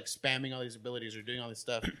you're just like spamming all these abilities or doing all this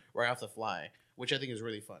stuff right off the fly, which I think is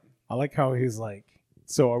really fun. I like how he's like,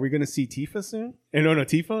 so are we gonna see Tifa soon? And no,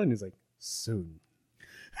 Tifa, and he's like, soon.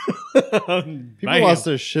 People lost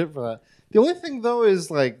their shit for that. The only thing though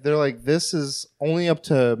is like they're like this is only up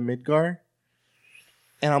to Midgar,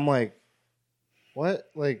 and I'm like, what?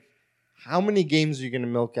 Like, how many games are you gonna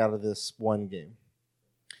milk out of this one game?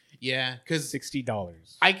 Yeah, because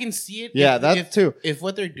 $60. I can see it. Yeah, that too. If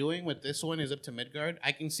what they're doing with this one is up to Midgard,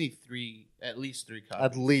 I can see at least three copies.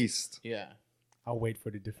 At least, yeah. I'll wait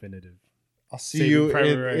for the definitive. I'll see you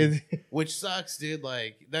in which sucks, dude.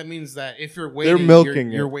 Like that means that if you're waiting, they're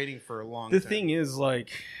milking you're waiting for a long time. The thing is,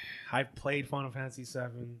 like, I've played Final Fantasy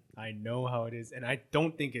VII. I know how it is, and I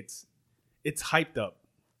don't think it's hyped up.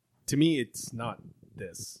 To me, it's not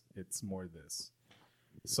this. It's more this.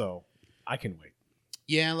 So I can wait.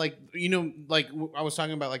 Yeah, like like I was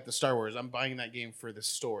talking about, like the Star Wars. I'm buying that game for the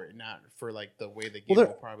story, not for like the way the game will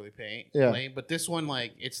probably play. But this one,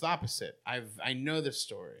 like, it's the opposite. I know the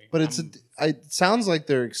story, but it sounds like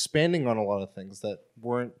they're expanding on a lot of things that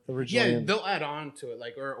weren't originally. Yeah, they'll add on to it,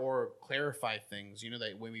 like or clarify things,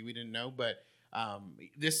 that maybe we didn't know. But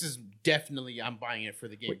this is definitely I'm buying it for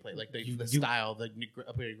the gameplay, like the style, the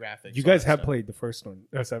updated graphics. You guys have played the first one.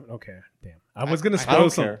 Okay, damn. I was gonna spoil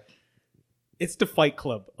some. It's the Fight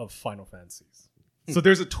Club of Final Fantasies. So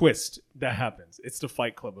there's a twist that happens. It's the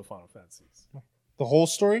Fight Club of Final Fantasies. The whole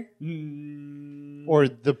story, or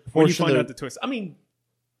the When you portion find that out the twist. I mean,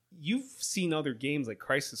 you've seen other games like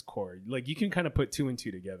Crisis Core. Like you can kind of put 2 and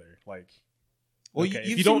 2 together. Like, Well, okay, you've if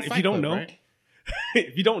you seen don't Fight Club, know, right?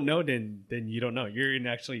 if you don't know, then you don't know. You're in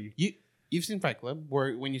actually. You've seen Fight Club,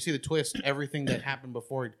 where when you see the twist, everything that happened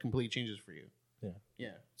before it completely changes for you. Yeah.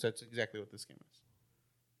 So that's exactly what this game is.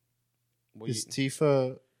 Well, is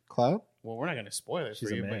Tifa Cloud. well, we're not going to spoil it She's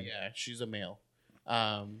for a you, but man. yeah, she's a male.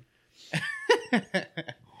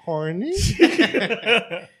 Horny.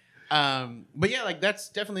 But yeah, like that's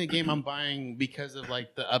definitely a game I'm buying because of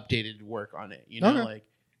like the updated work on it. You know, Okay. like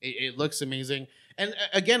it looks amazing. And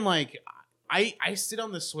again, like I sit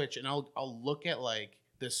on the Switch and I'll look at like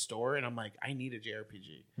the store and I'm like, I need a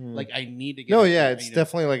JRPG. Like I need to get. No, a- yeah, it's you know,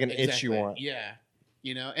 definitely like an itch exactly. you want. Yeah,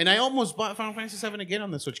 you know, and I almost bought Final Fantasy VII again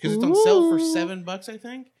on the Switch because it's on sale for Ooh. $7, I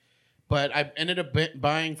think. But I ended up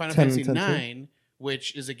buying Final 10 Fantasy 10 too. 9,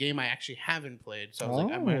 which is a game I actually haven't played. So I was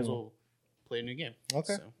like, I might as Oh. well play a new game.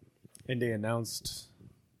 Okay. So. And they announced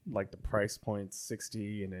like the price points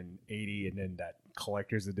 60 and then 80 and then that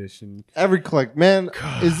collector's edition. Every man,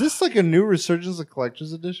 is this like a new resurgence of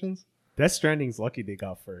collector's editions? Death Stranding's lucky they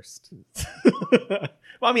got first.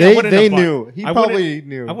 Well, I mean, I wouldn't They have bought- knew. He I probably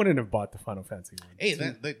knew. I wouldn't have bought the Final Fantasy one. Hey,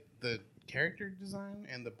 the character design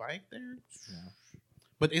and the bike there.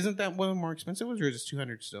 But isn't that one of the more expensive ones, or is it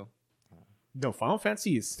 $200 still? No, Final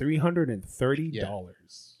Fantasy is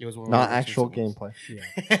 $330. It was one of the Not more actual expensive gameplay.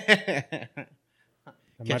 Yeah, ones.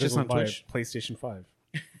 I Catch might us as well on buy Twitch. a PlayStation 5.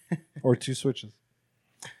 Or 2 Switches.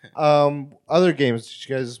 Other games.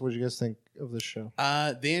 What did you guys think of this show?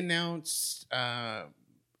 They announced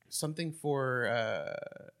something for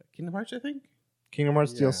Kingdom Hearts, I think. Kingdom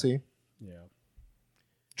Hearts Yeah. DLC, Yeah,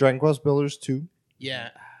 Dragon Quest Builders 2. Yeah,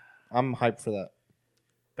 I'm hyped for that.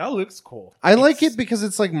 that looks cool. I like It's- it because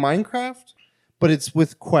it's like Minecraft, but it's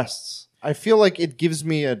with quests. I feel like it gives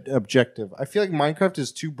me an objective. I feel like Minecraft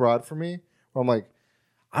is too broad for me. Where I'm like,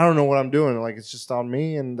 I don't know what I'm doing. Like it's just on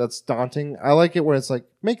me, and that's daunting. I like it where it's like,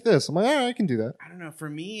 make this. I'm like, all right, I can do that. I don't know. For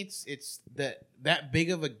me, it's that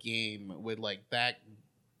big of a game with like that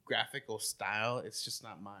graphical style. It's just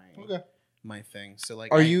not my thing. So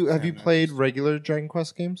like, Have I you don't know. played regular Dragon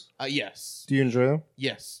Quest games? Yes, Do you enjoy them?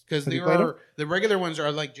 yes, because Have they you played are the regular ones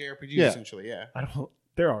are like JRPGs Yeah. essentially. Yeah, I don't.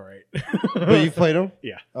 They're all right. But you've played them?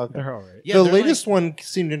 Yeah, Okay. they're all right. yeah. The they're latest one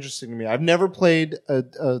seemed interesting to me. I've never played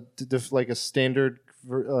like a standard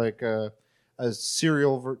a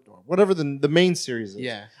serial whatever the main series is.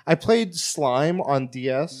 yeah. I played Slime on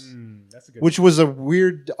DS, That's a good. which was a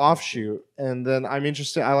weird offshoot, and then I'm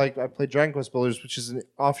interested. I played Dragon Quest Builders, which is an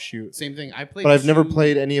offshoot, Same thing. I played, but I've never 2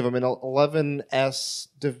 played any of them. And 11S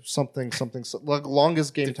something like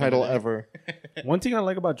longest game title Definitive. ever. One thing I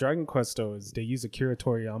like about Dragon Quest though is they use Akira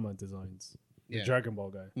Toriyama designs. The Yeah. Dragon Ball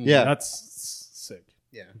guy. Yeah. That's sick.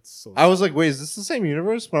 Yeah. It's so I was like, wait, is this the same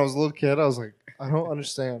universe? When I was a little kid, I was like, I don't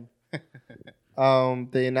understand.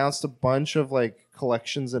 They announced a bunch of like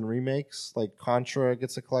collections and remakes. Like Contra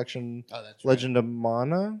gets a collection. Oh, that's right. Legend of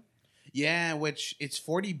Mana Yeah, which it's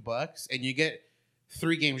 $40 and you get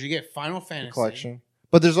 3 games. You get Final Fantasy collection,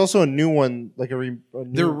 but there's also a new one, like a new.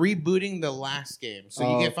 They're rebooting the last game, so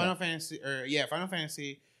you Oh, get okay. Final Fantasy, Final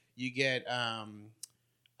Fantasy. You get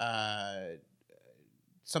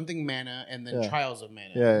something Mana, and then Yeah. Trials of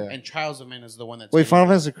Mana. Yeah, yeah. And Trials of Mana is the one that's Wait, Final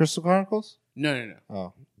Fantasy Crystal Chronicles? No.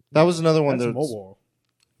 Oh, that was another one. That's That's mobile.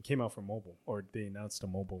 It came out for mobile, or they announced a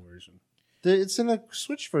mobile version. It's in a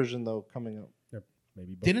Switch version though, coming up.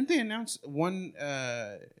 Maybe. But Didn't they announce one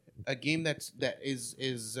a game that is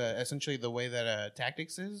essentially the way that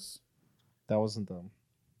Tactics is? That wasn't them.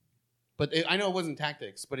 But I know it wasn't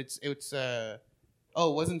Tactics, but it's it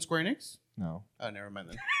wasn't Square Enix? No, Oh, never mind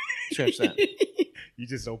then. Scratch that. you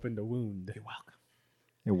just opened a wound. You're welcome.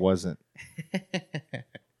 it wasn't.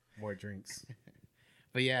 More drinks.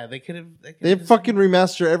 But yeah, they could have. They fucking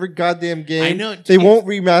remaster every goddamn game. I know. They If- won't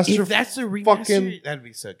remaster. If that's a remaster, fucking- that'd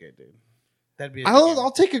be so good, dude. That'd be. A good game.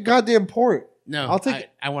 I'll take a goddamn port. No, I'll take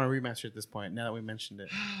I want to remaster at this point. Now that we mentioned it,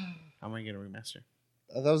 I'm gonna get a remaster.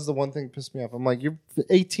 That was the one thing that pissed me off. I'm like, you're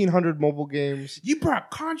 1,800 mobile games. You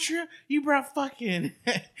brought Contra. You brought fucking.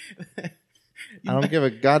 I don't give a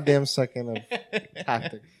goddamn second of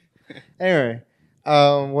tactics. Anyway,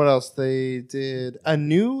 what else? They did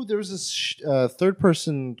there was this third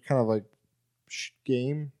person kind of like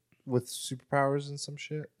game with superpowers and some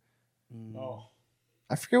shit. Oh,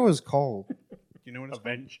 I forget what it was called. You know what it's called?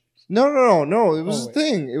 Avenge. No. It was Oh, a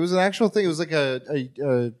thing. It was an actual thing. It was like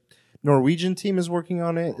a Norwegian team is working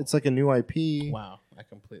on it. It's like a new IP. Wow, I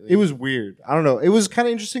completely. It was weird. I don't know. It was kind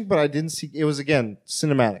of interesting, but I didn't see. It was again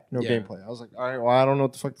cinematic, no gameplay. I was like, all right, well, I don't know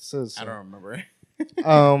what the fuck this is. So. I don't remember.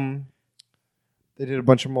 They did a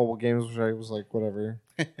bunch of mobile games, which I was like, whatever.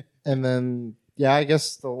 And then, yeah, I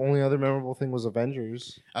guess the only other memorable thing was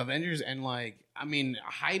Avengers. Avengers and I mean,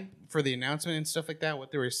 hype for the announcement and stuff like that.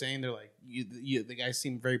 What they were saying, they're like, the guys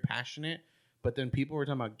seemed very passionate, but then people were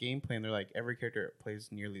talking about gameplay, and they're like, every character plays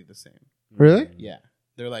nearly the same. Really? Yeah,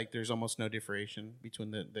 they're like, there's almost no differentiation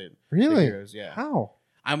between the Really? heroes. Yeah. How?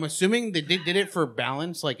 I'm assuming they did it for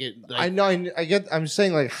balance. Like it. Like, I know. I get. I'm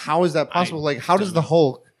saying, like, how is that possible? Like, how does the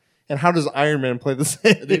Hulk and how does Iron Man play the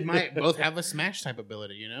same? They might both have a smash type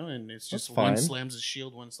ability, and it's just one slams his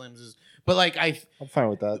shield, one slams his. But like I'm fine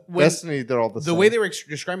with that. Destiny, they're all the same. The way they were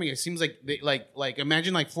describing it seems like they like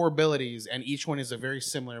imagine like 4 abilities, and each one is a very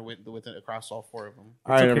similar with across all 4 of them.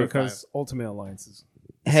 It's okay because Ultimate Alliance is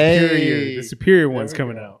the superior one's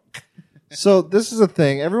coming out. So this is a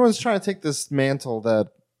thing. Everyone's trying to take this mantle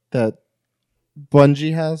that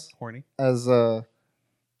Bungie has horny as a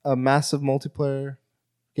massive multiplayer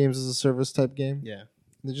games as a service type game. Yeah,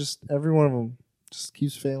 they just every one of them just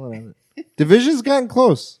keeps failing at it. Division's gotten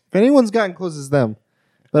close. If anyone's gotten close, it's them.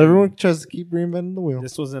 But everyone tries to keep reinventing the wheel.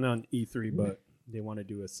 This wasn't on E3, but they want to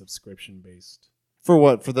do a subscription based. For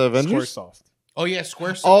what? For the Avengers? Squaresoft. Oh yeah,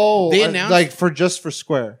 Squaresoft. Oh, they announced like for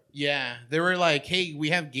Square. Yeah, they were like, "Hey, we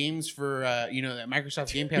have games for that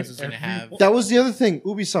Microsoft Game Pass is going to have." That was the other thing.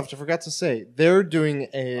 Ubisoft, I forgot to say, they're doing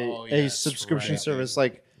a subscription service,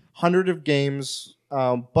 like 100 of games.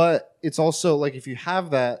 But it's also like if you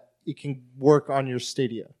have that, it can work on your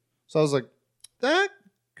Stadia. So I was like, that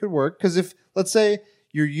could work because if let's say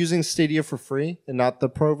you're using Stadia for free and not the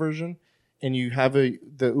pro version, and you have the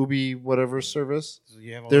Ubi whatever service, so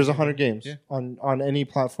there's 100 games on any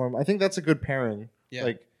platform. I think that's a good pairing. Yeah.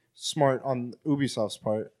 Like smart on Ubisoft's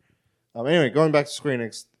part. Anyway, going back to Square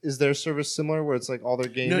Enix, is their service similar where it's like all their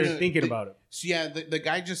games? No, thinking about it. So yeah, the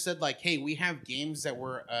guy just said like, hey, we have games that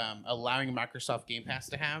we're allowing Microsoft Game Pass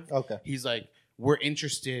to have. Okay. He's like, we're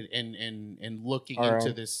interested in looking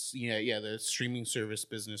into this, the streaming service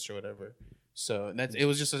business or whatever. So it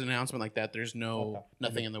was just an announcement like that. There's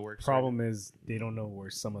nothing in the works. Problem is they don't know where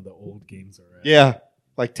some of the old games are at. Yeah,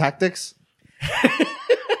 like Tactics.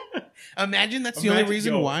 Imagine that's the only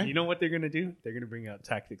reason why. You know what they're gonna do? They're gonna bring out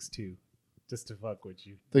Tactics 2 just to fuck with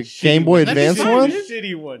you. The Game Boy Advance one?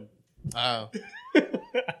 Shitty one. Oh.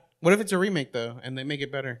 What if it's a remake though, and they make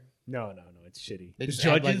it better? No, it's shitty. They just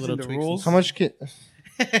judges add, like, little and the tweaks rules. How much?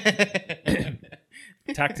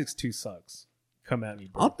 Tactics 2 sucks. Come at me,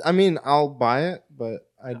 bro. I'll buy it, but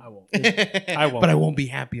I won't. I won't. But I won't be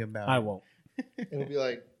happy about it. I won't. It'll be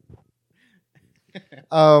like.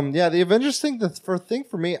 The Avengers thing. The thing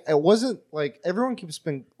for me, it wasn't like everyone keeps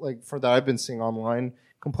been like for that I've been seeing online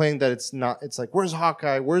complaining that it's not. It's like where's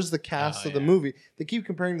Hawkeye? Where's the cast of the movie? They keep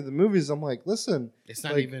comparing to the movies. I'm like, listen, it's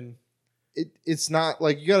not like, even. It's not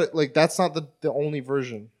like you got it. Like that's not the only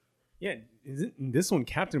version. Yeah, in this one,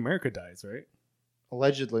 Captain America dies, right?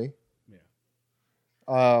 Allegedly. Yeah.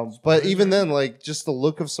 But even then, like just the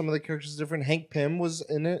look of some of the characters is different. Hank Pym was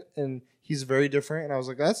in it, and he's very different. And I was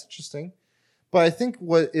like, that's interesting. But I think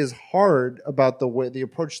what is hard about the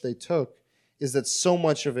approach they took is that so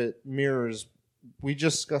much of it mirrors. We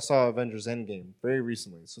just saw Avengers Endgame very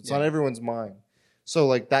recently, so it's on everyone's mind. So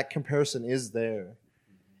like that comparison is there,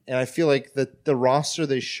 and I feel like the roster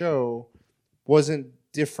they show wasn't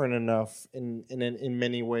different enough in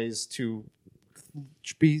many ways to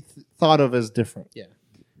be thought of as different. Yeah.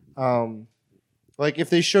 Like if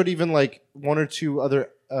they showed even like 1 or 2 other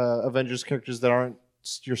Avengers characters that aren't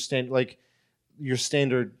your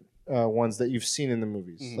standard ones that you've seen in the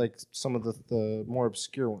movies, like some of the more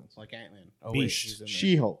obscure ones, like Ant-Man, Beast,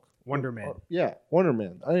 She-Hulk, Wonder Man, Wonder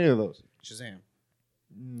Man, any of those. Shazam.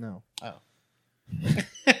 No. Oh.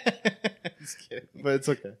 Just kidding. But it's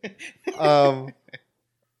okay. I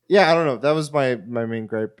don't know. That was my main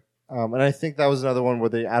gripe. And I think that was another one where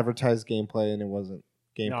they advertised gameplay and it wasn't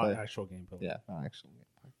gameplay. Not actual gameplay. Yeah, not actual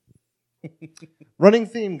gameplay. Running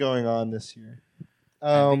theme going on this year.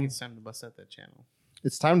 I think it's time to bust out that channel.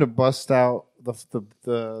 It's time to bust out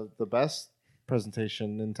the best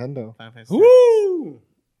presentation, Nintendo. Woo!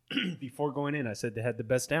 Before going in, I said they had the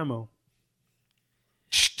best ammo.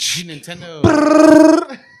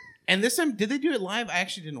 Nintendo. And this time, did they do it live? I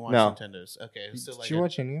actually didn't watch Nintendo's. Okay, so did you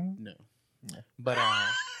watch any of them? No. But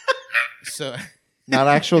so not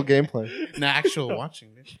actual gameplay. Not actual watching.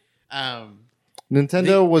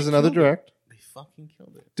 Nintendo was another direct. They fucking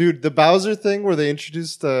killed it, dude. The Bowser thing where they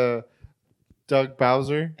introduced Doug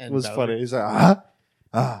Bowser and was funny. He's like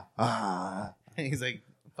And he's like,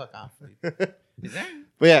 "Fuck off." Dude.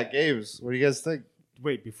 But yeah, games. What do you guys think?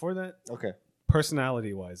 wait, before that, Okay.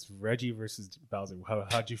 personality-wise, Reggie versus Bowser.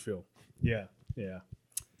 How'd you feel? Yeah.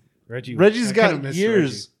 Reggie. Reggie's I kinda got miss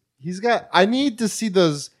years. He's got. I need to see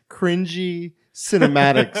those cringy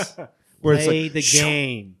cinematics where Play it's the like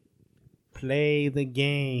game. Play the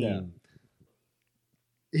game.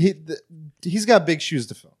 He's got big shoes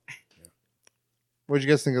to fill. What did you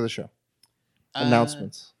guys think of the show?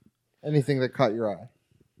 Announcements. Anything that caught your eye?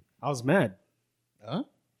 I was mad. Huh?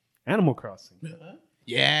 Animal Crossing.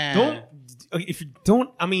 Yeah.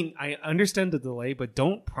 I mean, I understand the delay, but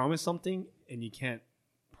don't promise something and you can't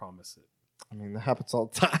promise it. I mean, that happens all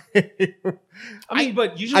the time. I mean,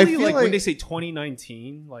 but I usually, feel like like- when they say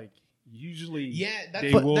 2019, like usually, Yeah,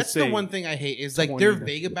 they but will that's say the one thing I hate is like they're 2019.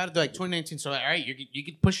 vague about it. They're like 2019, so like, all right, you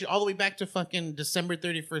could push it all the way back to fucking December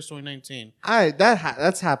 31st, 2019.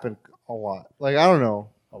 That's happened a lot. Like I don't know.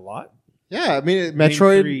 a lot. Yeah, I mean, Name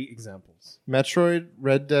Metroid, 3 examples. Metroid,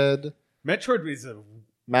 Red Dead, Metroid is a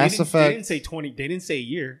Mass they didn't Effect. say 20. They didn't say a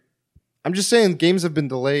year. I'm just saying games have been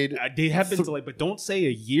delayed. They have been delayed, but don't say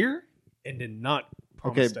a year and then not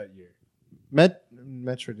promise that year.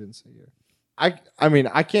 Metroid didn't say year. I mean,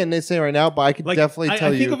 I can't say right now, but I could Like, definitely I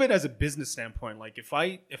tell you. think of it as a business standpoint. Like if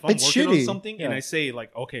I'm It's working shitty. on something and Yeah. I say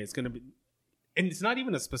like, okay, it's gonna be, and it's not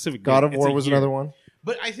even a specific. God date, of it's War a was year. another one.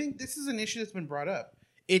 But I think this is an issue that's been brought up.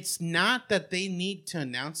 It's not that they need to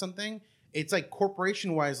announce something. It's like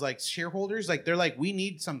corporation wise, like shareholders, like they're like, we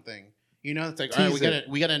need something. You know, it's like, all right, Tease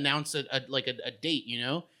we gotta announce a date. You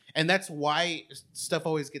know, and that's why stuff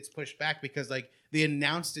always gets pushed back because like they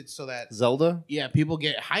announced it so that Zelda. people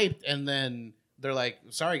get hyped and then they're like,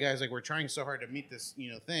 sorry guys, like we're trying so hard to meet this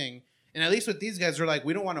thing. And at least with these guys, they're like,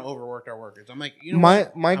 we don't want to overwork our workers. I'm like, you know, My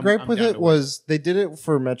what? my I'm gripe with down it to was they did it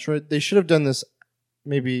for Metroid. They should have done this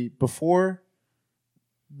maybe before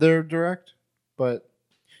their direct, but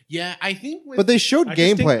yeah, I think. they showed I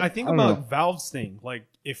just gameplay. I think don't about know. Valve's thing. Like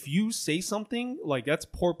if you say something, like that's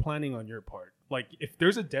poor planning on your part. Like if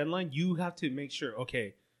there's a deadline, you have to make sure.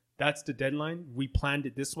 Okay, that's the deadline. We planned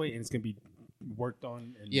it this way, and it's gonna be worked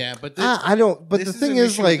on. And Yeah, but I don't. But this the thing an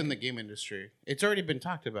is, issue like, within the game industry, it's already been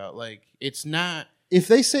talked about. Like, it's not. if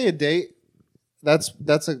they say a date, that's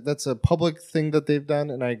a public thing that they've done,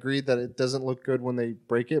 and I agree that it doesn't look good when they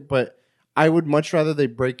break it. But I would much rather they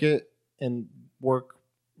break it and work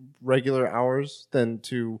regular hours than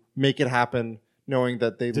to make it happen, knowing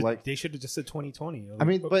that they they should have just said 2020. I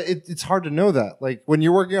mean, but it's hard to know that. Like when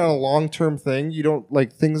you're working on a long term thing, you don't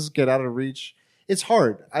like things get out of reach. It's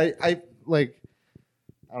hard. I don't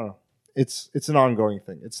know. It's an ongoing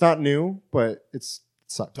thing. It's not new, but it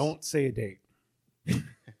sucks. don't say a date.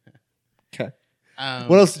 Okay.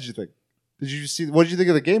 What else did you think? What did you think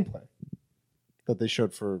of the gameplay that they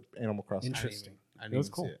showed for Animal Crossing? Interesting. I It was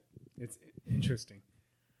even cool. see it. It's interesting.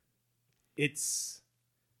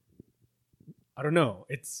 I don't know.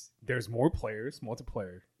 There's more players,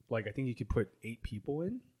 multiplayer. Like I think you could put 8 people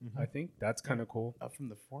in. I think that's kind of cool. Up from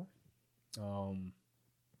the 4.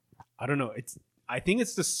 I don't know. I think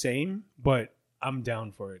it's the same, but I'm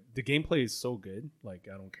down for it. The gameplay is so good. Like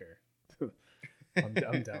I don't care. I'm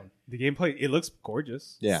down. The gameplay, it looks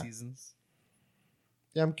gorgeous. Yeah. Seasons.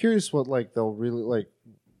 Yeah, I'm curious what like they'll really like,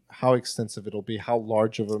 how extensive it'll be, how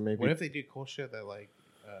large of a maybe. What if they do cool shit that like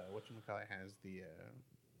whatchamacallit has the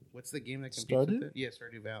what's the game that competes Stardew? with it? Yeah,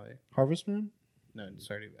 Stardew Valley. Harvest Moon? No,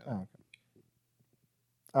 Stardew Valley.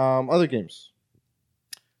 Oh, okay. Other games.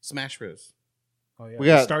 Smash Bros. Oh yeah. We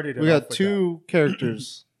got started. we got 2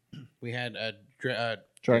 characters. We had a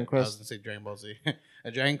Dragon I Quest. was gonna say Dragon Ball Z,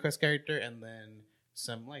 a Dragon Quest character, and then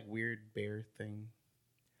some like weird bear thing.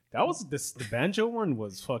 That was the banjo one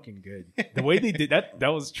was fucking good. The way they did that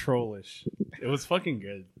was trollish. It was fucking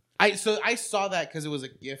good. I saw that because it was a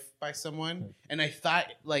GIF by someone, and I thought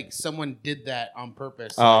like someone did that on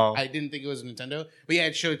purpose. Oh. Like, I didn't think it was Nintendo, but yeah,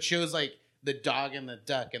 it shows like the dog and the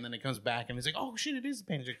duck, and then it comes back, and it's like, oh shit, it is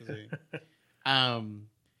Banjo-Kazooie.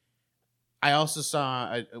 I also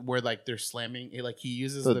saw where like they're slamming, like he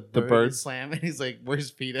uses the bird to slam, and he's like,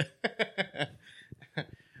 "Where's PETA?"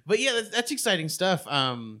 But yeah, that's exciting stuff.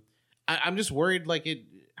 I'm just worried, like it.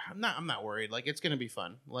 I'm not worried. Like it's gonna be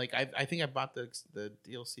fun. Like I think I bought the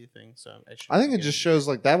DLC thing, so I think it just shows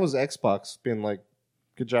like that was Xbox being like,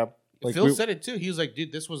 good job. Like Phil said it too. He was like,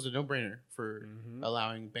 "Dude, this was a no-brainer for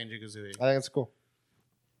allowing Banjo-Kazooie." I think it's cool.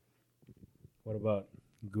 What about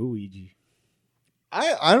Gooigi?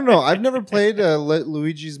 I don't know. I've never played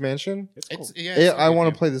Luigi's Mansion. It's cool. I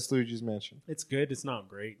want to play this Luigi's Mansion. It's good. It's not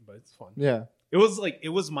great, but it's fun. Yeah. It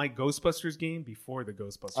was my Ghostbusters game before the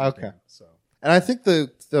Ghostbusters game. So And I think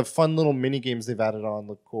the fun little mini games they've added on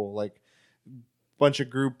look cool. Like bunch of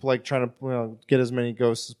group like trying to get as many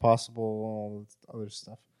ghosts as possible, all this other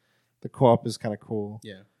stuff. The co-op is kind of cool.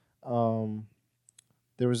 Yeah.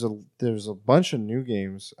 There was a bunch of new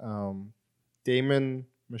games. Damon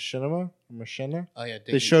Machinima. Oh yeah.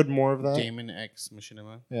 They showed more of that. Damon X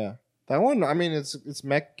Machinima. Yeah, that one. I mean, it's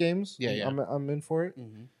mech games. Yeah, yeah. I'm in for it.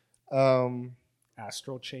 Mm-hmm.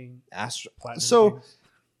 Astral Chain. So Games.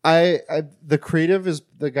 I the creative is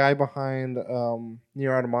the guy behind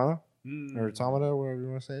Nier Automata or Mm. Automata, whatever you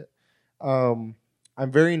want to say it.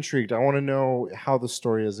 I'm very intrigued. I want to know how the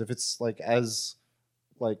story is. If it's like as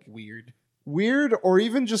like weird, or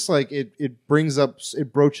even just like it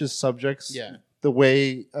broaches subjects. Yeah. The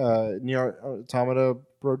way Nier Automata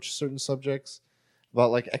broached certain subjects about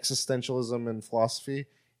like existentialism and philosophy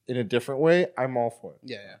in a different way, I'm all for it.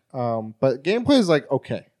 Yeah. But gameplay is like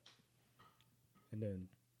okay. And then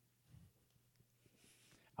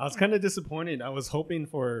I was kind of disappointed. I was hoping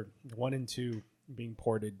for 1 and 2 being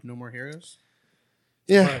ported. No More Heroes.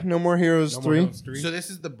 Yeah, Right. No More Heroes No 3. More Heroes 3. So this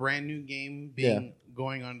is the brand new game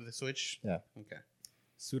going onto the Switch. Yeah. Okay.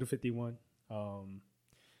 Suda 51.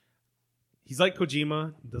 He's like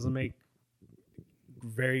Kojima. Doesn't make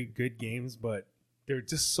very good games, but they're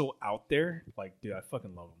just so out there. Like, dude, I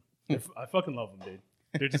fucking love them. I fucking love them, dude.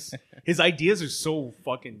 They're just his ideas are so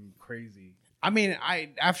fucking crazy. I mean,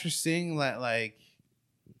 after seeing that like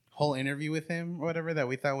whole interview with him or whatever that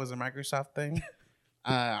we thought was a Microsoft thing,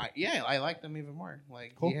 I like them even more.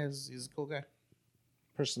 Like Cool. he's a cool guy.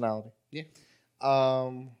 Personality. Yeah.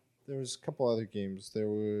 There was a couple other games. There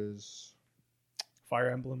was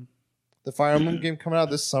Fire Emblem. the Fire Emblem game coming out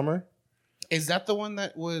this summer. Is that the one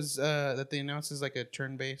that was that they announced as like a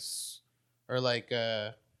turn base or like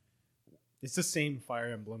It's the same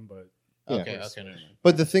Fire Emblem, but Yeah. okay, never mind.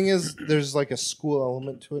 But the thing is, there's like a school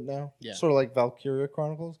element to it now. Yeah. Sort of like Valkyria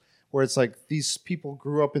Chronicles, where it's like these people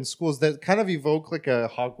grew up in schools that kind of evoke like a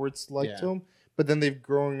Hogwarts like Yeah. to them, but then they've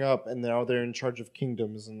grown up and now they're in charge of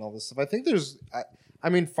kingdoms and all this stuff. I think there's, I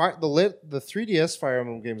mean, the 3DS Fire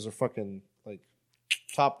Emblem games are fucking like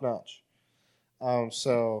top notch.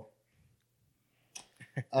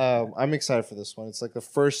 I'm excited for this one. It's like the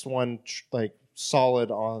first one like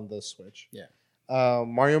solid on the Switch. Yeah.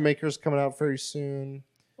 Mario Maker's coming out very soon.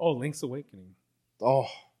 oh, Link's Awakening. Oh,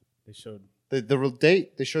 They showed. the real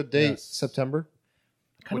date. They showed date Yes. September.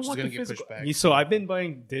 Kinda Which is want gonna the get pushed physical- back. So I've been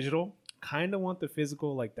buying digital. Kind of want the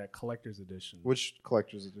physical, like that collector's edition. Which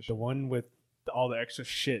collector's The edition? one with all the extra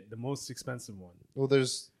shit, the most expensive one. Well,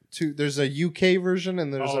 there's two. There's a UK version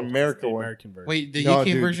and there's Oh, an America the one. American version. Wait, the No, UK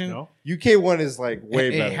dude, version? No? UK one is like way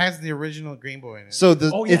it better. has the original Game Boy in it. So it's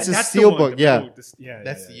a that's the one, steelbook. the Yeah, blue, yeah,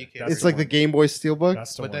 That's the UK. That's it's like the one. Game Boy steelbook.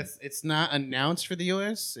 That's the but one. it's not announced for the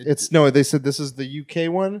US. It's no. They said this is the UK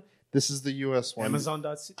one. This is the US one.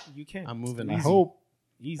 Amazon.uk. I'm moving. I Easy. hope.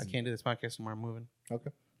 Easy. I can't do this podcast anymore. I'm moving.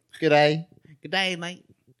 Good day. Good day, mate.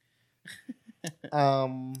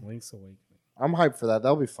 Link's Awakening. I'm hyped for that.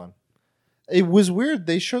 That'll be fun. It was weird.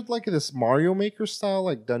 They showed like this Mario Maker style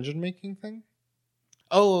like dungeon making thing.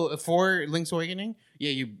 Oh, for Link's Awakening?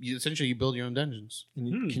 Yeah, you essentially you build your own dungeons.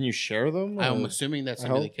 Can you share them? I'm or- assuming that's I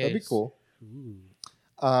gonna be the hope case. that'd be cool.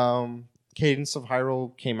 Ooh. Cadence of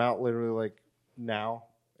Hyrule came out literally like now.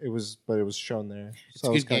 It was shown there. It's So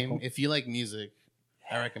a it was good kinda game. cool. If you like music,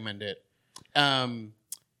 I recommend it.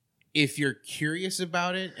 If you're curious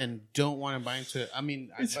about it and don't want to buy into it, I mean,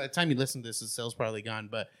 by the time you listen to this, the sale's probably gone.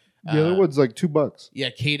 But The other one's like $2 yeah,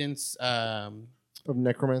 Cadence of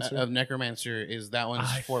Necromancer. of Necromancer is that one's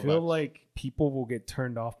I $4. feel like people will get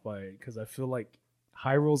turned off by it because I feel like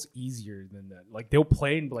Hyrule's easier than that. Like they'll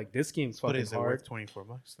play and be like, this game's But fucking is it hard. worth $24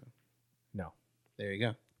 though? No. There you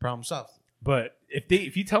go. Problem solved. But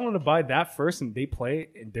if you tell them to buy that first and they play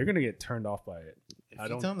it, and they're gonna get turned off by it. If I you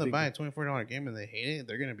don't tell them to think buy a $24 game and they hate it,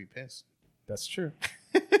 they're gonna be pissed. That's true.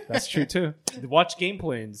 That's true too. Watch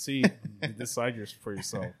gameplay and see, decide for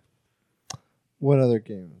yourself. What other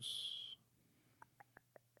games?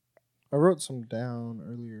 I wrote some down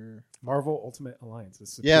earlier. Marvel Ultimate Alliance.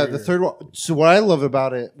 Is Yeah, superior. the third one. So what I love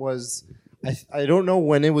about it was I don't know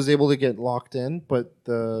when it was able to get locked in, but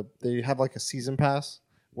they have like a season pass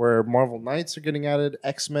where Marvel Knights are getting added,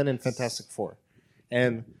 X-Men and Fantastic Four.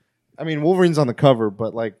 And I mean Wolverine's on the cover,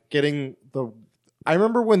 but like getting I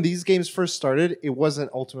remember when these games first started, it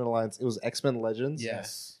wasn't Ultimate Alliance, it was X-Men Legends.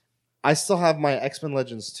 Yes. I still have my X-Men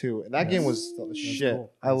Legends 2, and that game was the shit.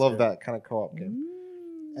 cool. I That's love good. that kind of co-op game.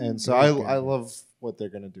 And so Very good. I love what they're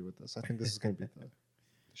gonna do with this. I think this is gonna be the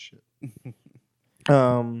shit.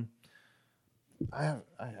 I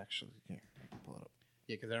actually can't pull it up.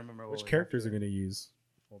 Yeah, because I remember Which characters are going to use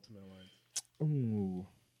Ultimate Alliance? Ooh.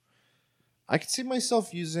 I could see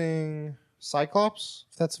myself using Cyclops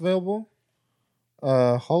if that's available.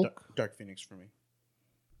 Hulk. Dark Phoenix for me.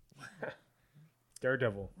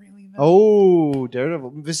 Daredevil. Really? Oh,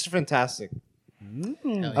 Daredevil. Mr. Fantastic. Hell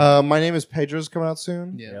yeah. My Name is Pedro's coming out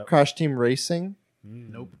soon. Yeah. Yep. Crash Team Racing.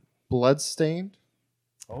 Nope. Bloodstained.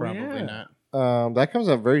 Oh, Probably yeah. not. That comes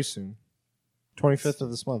out very soon. 25th of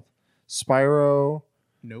this month. Spyro.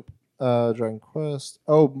 Nope. Dragon Quest.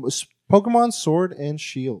 Oh, Pokemon Sword and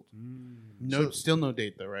Shield. No, still no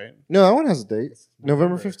date though, right? No, that one has a date.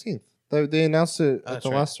 November November. 15th. They announced it at That's the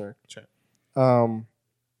right. last direct. That's right.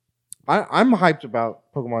 I'm hyped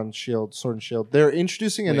about Pokemon Shield, Sword and Shield. They're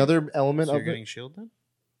introducing Wait, another element So you're of getting it. Shield then?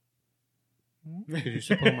 Because you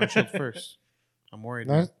said Pokemon Shield first. I'm worried.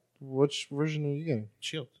 Not- now. which version are you getting?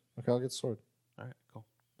 Shield. Okay, I'll get Sword. All right. Cool.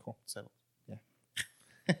 Cool. Settled.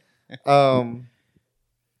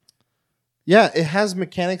 Yeah, it has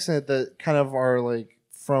mechanics in it that kind of are like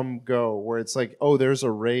from Go, where it's like, oh, there's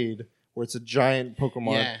a raid where it's a giant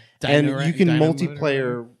Pokemon, Yeah. and Dino- you can Dino mode or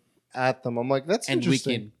multiplayer at them. I'm like, that's and we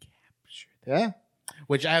interesting. can capture them. Yeah,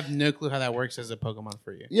 Which I have no clue how that works as a Pokemon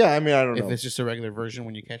for you. yeah. I mean, I don't If know. it's just a regular version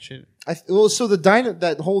when you catch it. Well, so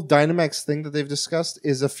that whole Dynamax thing that they've discussed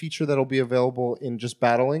is a feature that'll be available in just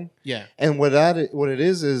battling. Yeah. And what it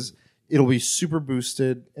is it'll be super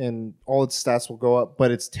boosted and all its stats will go up,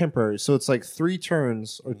 but it's temporary. So it's like 3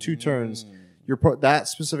 turns or 2 turns. That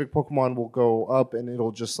specific Pokemon will go up and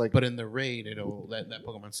it'll just like. But in the raid, it'll that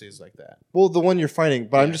Pokemon stays like that. Well, the one you're fighting,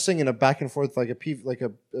 but I'm Yeah. just saying in a back and forth like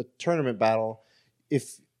a tournament battle.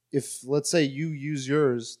 If let's say you use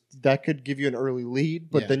yours, that could give you an early lead,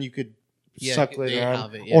 but Yeah. then you could Yeah, suck they later on.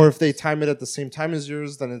 have it, yeah. Or if they time it at the same time as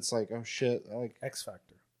yours, then it's like, oh shit! Like, X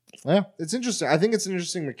Factor. yeah, it's interesting. I think it's an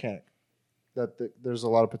interesting mechanic that there's a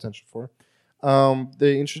lot of potential for.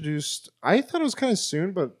 They introduced. I thought it was kind of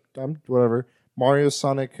soon, but whatever. Mario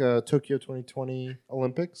Sonic Tokyo 2020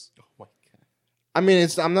 Olympics. Oh my god. I mean,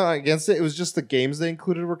 I'm not against it. It was just the games they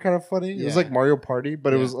included were kind of funny. It was Yeah. like Mario Party,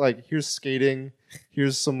 but it Yeah. was like here's skating,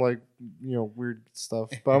 here's some like weird stuff.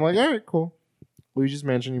 But I'm like, all right, cool. Luigi's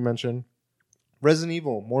Mansion, you mentioned Resident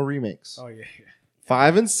Evil, more remakes. Oh yeah.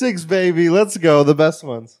 5 and 6, baby. Let's go. The best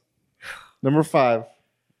ones. Number 5.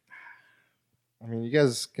 I mean, you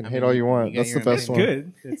guys can I hate mean, all you want. you That's got the your best It's one.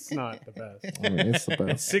 good. It's not the best. I mean, it's the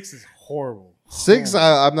best. 6 is horrible. 6,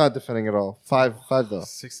 I'm not defending at all. 5 though.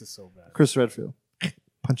 6 is so bad. Chris Redfield.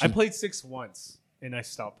 Punch I him. played 6 once and I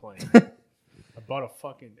stopped playing. I bought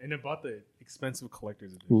I bought the expensive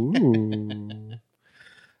collector's edition.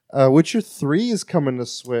 Ooh. Witcher 3 is coming to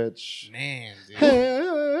Switch. Man, dude.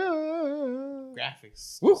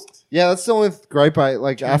 Graphics. Woo. just- Yeah, that's the only gripe I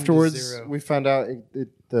like. Turned to Afterwards, 0. we found out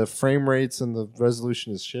the frame rates and the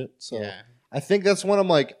resolution is shit. So Yeah. I think that's one I'm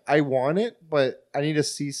like, I want it, but I need to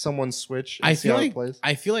see someone switch and I see feel how it like plays.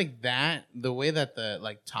 I feel like that the way that the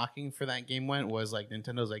like talking for that game went was like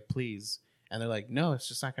Nintendo's like please, and they're like no, it's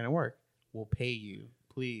just not gonna work. We'll pay you,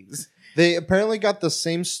 please. They apparently got the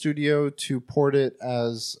same studio to port it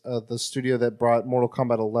as the studio that brought Mortal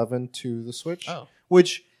Kombat 11 to the Switch, Oh,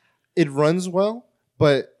 which it runs well,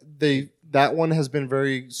 but that one has been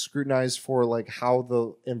very scrutinized for like how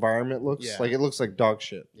the environment looks. Yeah. Like it looks like dog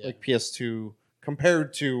shit, Yeah. like PS2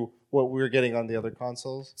 compared to what we were getting on the other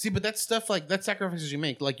consoles. see, but that's stuff like that's sacrifices you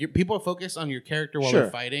make. Like people focus on your character while Sure. they're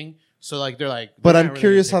fighting, so like they're like. But they're I'm not really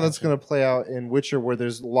curious gonna how pay that's going to play out in Witcher, where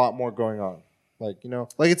there's a lot more going on. Like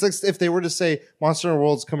like it's like if they were to say Monster Hunter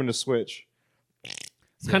World's coming to Switch.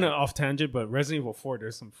 It's kind of off tangent, but Resident Evil 4,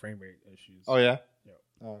 there's some frame rate issues. Oh yeah. Yeah.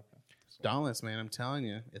 Oh, okay. Dauntless, man, I'm telling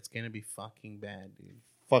you, it's gonna be fucking bad, dude.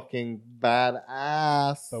 Fucking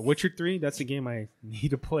badass. But Witcher 3, that's a game I need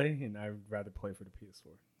to play, and I'd rather play for the PS4.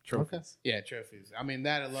 Trophies. Yeah, trophies. I mean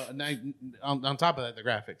that alone. On top of that, the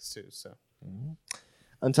graphics too. So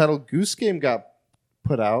Untitled Goose Game got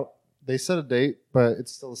put out. They set a date, but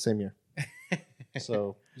it's still the same year.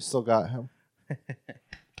 So you still got him.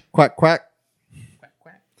 Quack quack. quack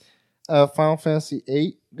quack. Final Fantasy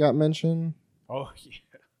VIII got mentioned. Oh, yeah.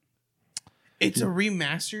 It's a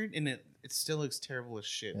remastered, and it still looks terrible as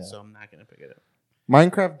shit. Yeah. So I'm not gonna pick it up.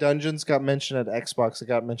 Minecraft Dungeons got mentioned at Xbox. It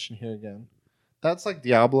got mentioned here again. That's like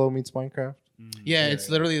Diablo meets Minecraft. Yeah, it's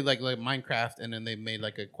literally like Minecraft, and then they made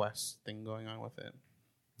like a quest thing going on with it.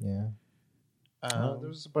 Yeah. Um,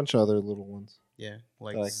 There's a bunch of other little ones. yeah,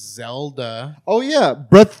 like like- Zelda, Oh yeah,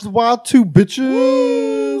 Breath of the Wild 2,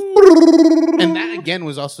 bitches. and that again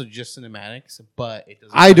was also just cinematics, but it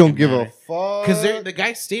doesn't. I don't give a fuck. because the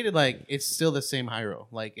guy stated like it's still the same Hyrule,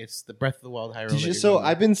 like it's the Breath of the Wild Hyrule. that you're So going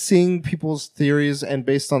I've been seeing people's theories, and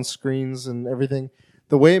based on screens and everything,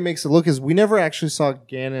 the way it makes it look is we never actually saw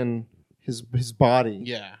Ganon his body.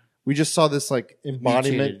 yeah, We just saw this like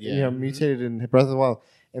embodiment, Mutated, yeah. mutated in Breath of the Wild,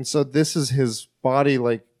 and so this is his body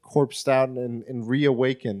like corpsed out and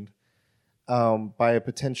reawakened by a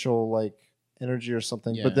potential like energy or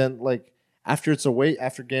something. Yeah. But then, like after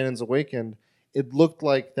Ganon's awakened, it looked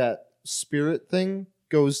like that spirit thing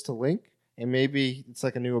goes to Link, and maybe it's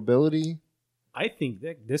like a new ability. I think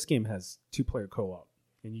that this game has 2-player co-op,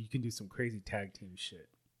 and you can do some crazy tag team shit.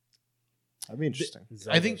 That'd be interesting.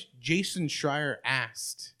 I think Jason Schreier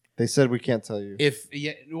asked They said we can't tell you.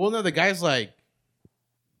 no, the guy's like,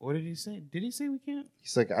 what did he say? Did he say we can't?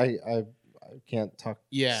 He's like, I can't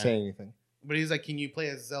say anything. But he's like, can you play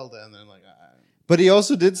as Zelda? And then like, But he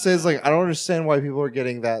also did say, it's like, I don't understand why people are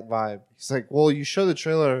getting that vibe. He's like, well, you show the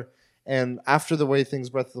trailer, and after the way things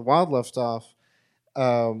Breath of the Wild left off,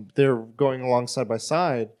 they're going along side by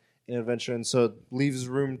side in adventure, and so it leaves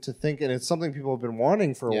room to think, and it's something people have been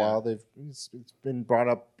wanting for a while. It's been brought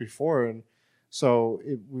up before, and so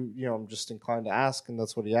I'm just inclined to ask, and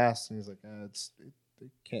that's what he asked, and he's like, I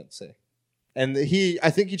can't say. And I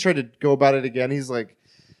think he tried to go about it again. He's like,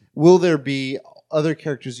 will there be other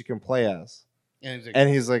characters you can play as? And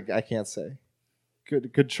he's like, I can't say.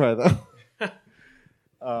 Good try though.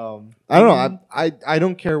 I don't know. I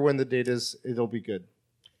don't care when the date is. It'll be good.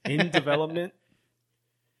 In development,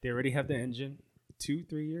 they already have the engine.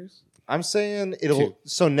 2-3 years. I'm saying it'll.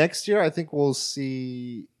 So next year, I think we'll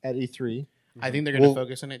see at E3. I think they're going to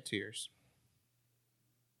focus on it 2 years.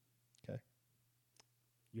 Okay.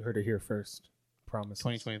 You heard it here first. Promise.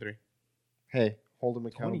 2023. Hey, hold him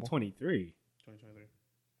accountable. 2023. 2023.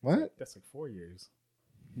 What? That's like 4 years.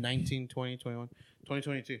 19, 20, 21,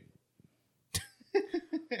 2022.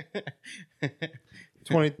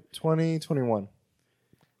 2021.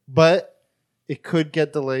 But it could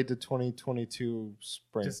get delayed to 2022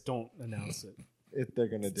 spring. Just don't announce it. They're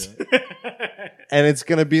going to do it. And it's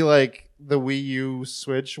going to be like the Wii U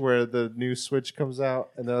Switch where the new Switch comes out.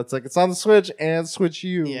 And then it's like, it's on the Switch and Switch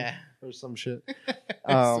U. Yeah. Or some shit.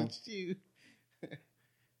 Switch U.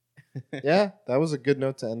 Yeah, that was a good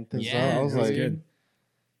note to end things Yeah, on. I was it was like, good.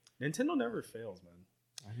 Nintendo never fails, man.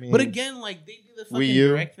 I mean, But again, like they do the fucking Wii U.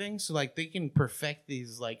 direct thing, so like they can perfect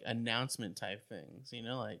these like announcement type things, you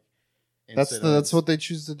know, like that's what they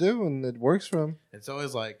choose to do, and it works for them. it's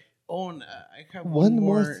always like, oh, and, I have One one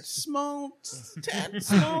more more small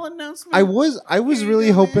announcement. I was Here you really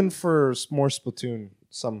go, hoping man. for more Splatoon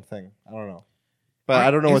something. I don't know, but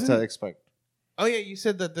I don't know what to expect. Oh yeah, you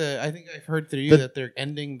said that I think I've heard through you that they're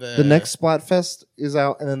ending The next Splatfest is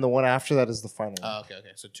out, and then the one after that is the final. Oh, okay,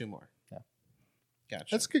 so 2 more. Yeah. Gotcha.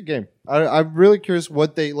 That's a good game. I'm really curious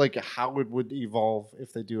what they like, how it would evolve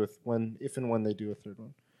if they do if and when they do a third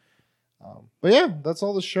one. But yeah, that's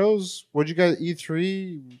all the shows. What'd you guys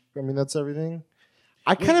E3? I mean, that's everything.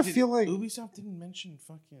 I kind of feel like Ubisoft didn't mention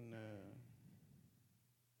fucking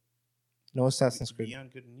no Assassin's Creed.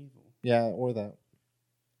 Beyond Good and Evil. Yeah, or that.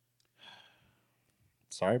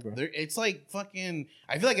 Sorry, bro. It's like fucking.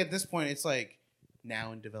 I feel like at this point, it's like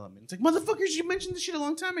now in development. It's like motherfuckers, you mentioned this shit a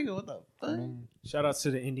long time ago. What the fuck? Shout outs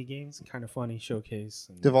to the indie games. Kind of funny showcase.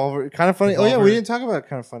 And Devolver, kind of funny. Oh yeah, Devolver. we didn't talk about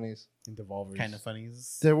kind of funnies. Devolvers. Kind of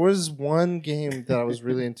funnies. There was one game that I was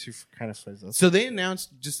really into for kind of funnies. So they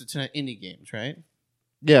announced just a ton of indie games, right?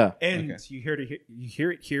 Yeah, And Okay. you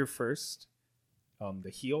hear it here first. The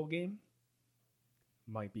Heal game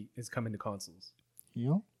is coming to consoles.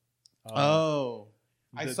 Heal? Oh,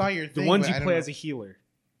 I saw your the thing. ones but you I don't play know. as a healer.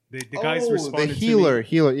 The guys the responded to healer. me.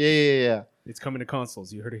 Healer. Yeah. It's coming to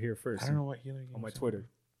consoles. You heard it here first. I don't know what healer game. on my Twitter.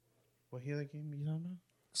 What healer game you don't know?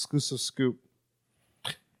 Exclusive scoop.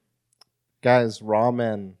 Guys,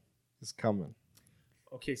 Ramen is coming.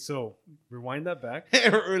 Okay, so rewind that back.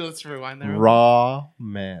 Let's rewind that.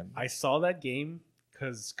 Ramen. I saw that game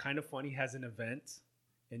because Kind of Funny has an event,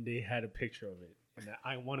 and they had a picture of it, and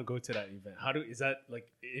I want to go to that event. Is that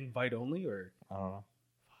like invite only, or I don't know.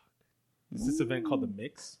 is this event called the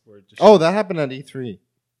Mix? Where it just Oh, that happened at E3.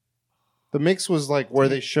 The mix was like where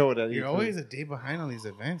they show it at You're E3. always a day behind on these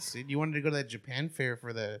events, dude. You wanted to go to that Japan fair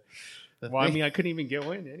for the well, I thing. mean, I couldn't even get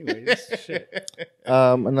one anyways. Shit.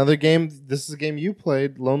 Another game. This is a game you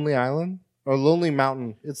played, Lonely Island or Lonely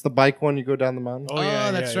Mountain. It's the bike one. You go down the mountain. Oh,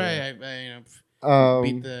 yeah, that's yeah, right. yeah. I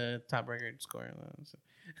beat the top record score.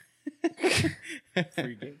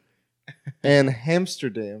 Free game. And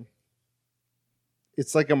Hamsterdam.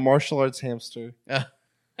 It's like a martial arts hamster.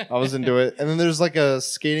 I was into it. And then there's like a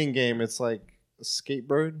skating game. It's like a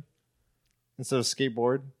skateboard instead of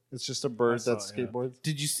skateboard. It's just a bird saw that it, yeah. skateboards.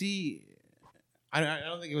 Did you see? I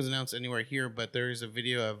don't think it was announced anywhere here, but there is a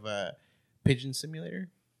video of Pigeon Simulator.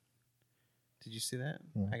 Did you see that?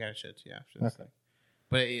 No. I gotta show it to you after this. Okay.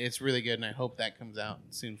 But it's really good, and I hope that comes out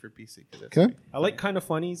soon for PC. Okay. I like Kind of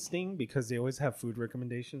Funny's thing because they always have food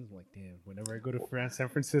recommendations. I'm like, damn, whenever I go to San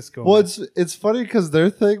Francisco. Well, it's funny because their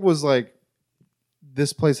thing was like,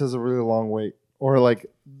 this place has a really long wait, Or like,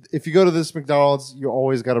 if you go to this McDonald's, you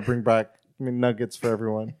always got to bring back nuggets for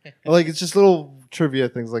everyone. Like, it's just little trivia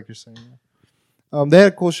things, like you're saying. They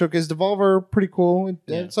had a cool showcase. Devolver, pretty cool.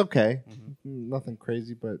 It's okay. Nothing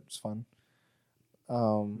crazy, but it's fun.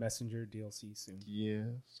 Messenger DLC soon.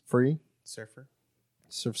 Yes. Free.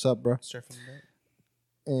 Surf's up, bro. Surfing bit.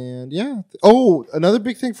 And yeah. Oh, another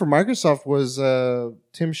big thing for Microsoft was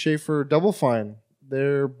Tim Schafer Double Fine.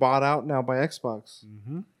 They're bought out now by Xbox.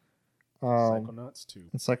 Mm-hmm. Psychonauts 2.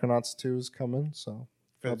 And Psychonauts 2 is coming, so.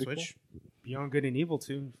 For the Switch? Cool. Beyond Good and Evil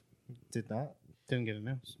 2. Did not. Didn't get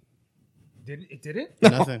announced. Did it?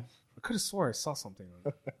 Nothing. I could have swore I saw something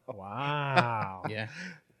on it. Wow. Yeah.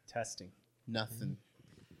 Testing. Nothing.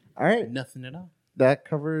 All right. Nothing at all. That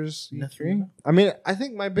covers Nothing. E3. I mean, I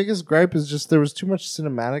think my biggest gripe is just there was too much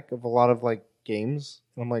cinematic of a lot of like games.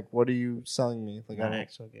 I'm like, what are you selling me? Like, Not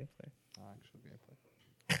actual gameplay.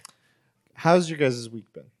 How's your guys'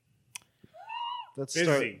 week been? Let's Busy.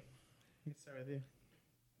 start. Let's start with you.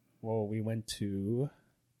 Well, we went to.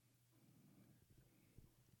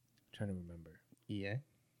 I'm trying to remember.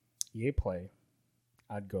 EA Play.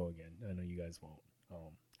 I'd go again. I know you guys won't.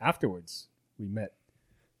 Afterwards, we met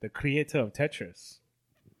the creator of Tetris,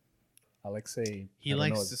 Alexei. He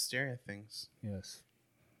likes to stare at things. Yes.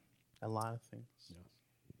 A lot of things. Yes.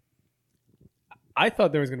 I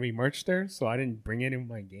thought there was gonna be merch there, so I didn't bring any of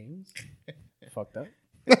my games. Fucked up.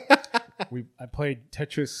 I played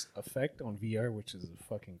Tetris Effect on VR, which is a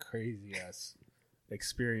fucking crazy ass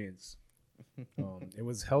experience. It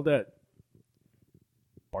was held at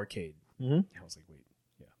Barcade. Mm-hmm. I was like, wait,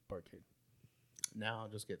 yeah, Barcade. Now I'll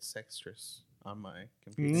just get Sextras on my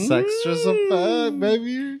computer. Sextras Effect,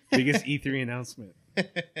 baby. Biggest E3 announcement.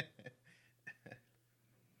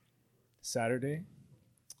 Saturday,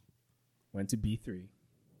 went to B3.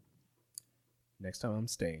 Next time I'm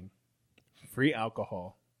staying. Free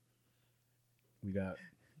alcohol. We got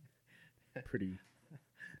pretty.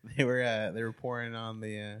 They were pouring on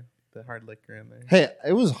the hard liquor in there. Hey,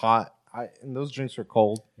 it was hot. And those drinks were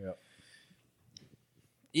cold. Yep.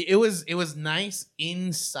 It was nice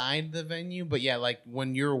inside the venue, but yeah, like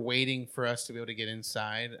when you're waiting for us to be able to get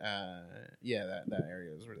inside, that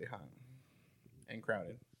area was really hot and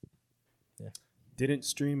crowded. Yeah. Didn't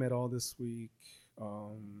stream at all this week.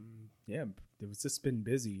 It was just been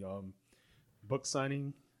busy. Book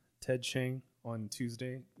signing, Ted Chiang on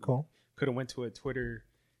Tuesday. Cool. Could have went to a Twitter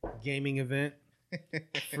gaming event.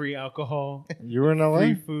 Free alcohol, You were in LA?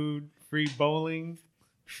 free food, free bowling,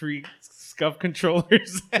 free scuff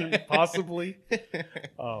controllers, possibly.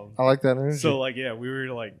 I like that energy. So we were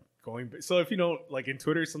like going. So if you know, like in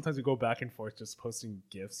Twitter, sometimes we go back and forth just posting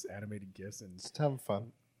GIFs, animated GIFs, and just having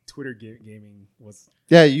fun. Twitter gaming was.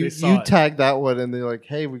 Yeah, you saw it. tagged that one, and they're like,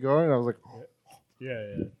 "Hey, we going?" And I was like, Yeah.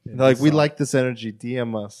 And they're like, "We like this energy.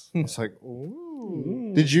 DM us." It's like,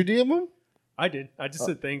 ooh. Did you DM them? I did. I just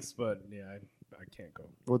said thanks, but yeah, I can't go.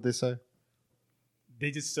 What'd they say?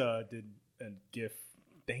 They just did a GIF,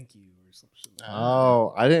 thank you or something.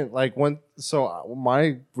 Oh, I didn't like when. So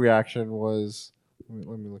my reaction was,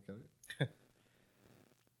 let me look at it.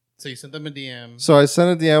 So you sent them a DM. So I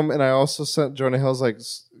sent a DM, and I also sent Jonah Hill's like,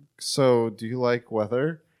 "So do you like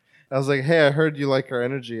weather?" I was like, "Hey, I heard you like our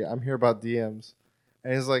energy. I'm here about DMs."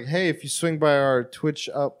 And he's like, "Hey, if you swing by our Twitch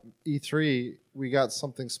up E3, we got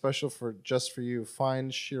something special just for you.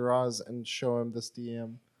 Find Shiraz and show him this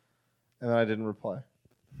DM." And then I didn't reply.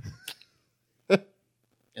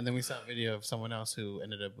 And then we saw a video of someone else who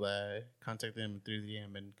ended up contacting them through the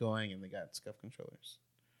DM and going, and they got scuff controllers.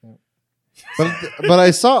 But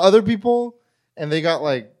I saw other people, and they got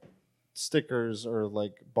like stickers or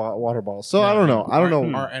like water balls. So I don't know.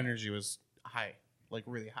 Our energy was high, like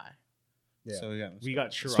really high. Yeah. So we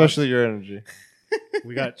got Shiraz. Especially your energy.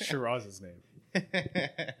 We got Shiraz's name.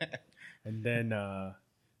 And then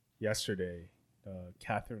yesterday,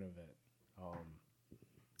 Catherine event.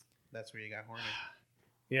 That's where you got horny.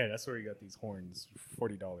 Yeah, that's where you got these horns,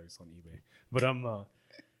 $40 on eBay. But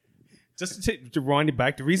just to rewind it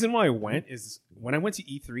back, the reason why I went is when I went to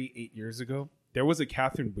E3 8 years ago, there was a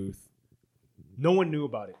Catherine booth. No one knew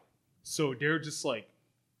about it, so they're just like,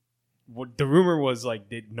 what the rumor was like,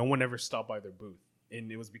 no one ever stopped by their booth, and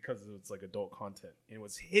it was because it was like adult content, and it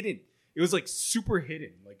was hidden. It was like super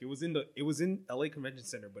hidden. Like it was in LA Convention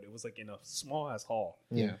Center, but it was like in a small ass hall.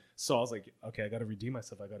 Yeah. So I was like, okay, I got to redeem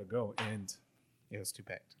myself. I got to go, and It was too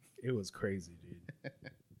packed. it was crazy, dude.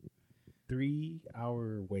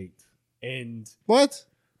 3-hour wait. And What?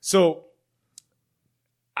 so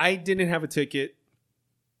I didn't have a ticket.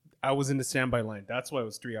 I was in the standby line. That's why it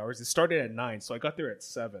was 3 hours. It started at 9, so I got there at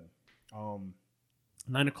 7.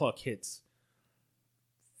 9 o'clock hits.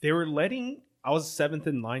 They were letting I was 7th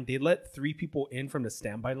in line. They let 3 people in from the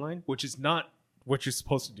standby line, which is not what you're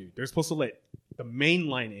supposed to do. They're supposed to let the main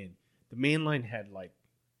line in. The main line had like,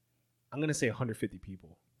 I'm going to say 150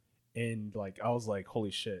 people. And like, I was like,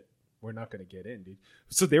 holy shit, we're not going to get in, dude.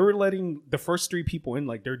 So they were letting the first 3 people in.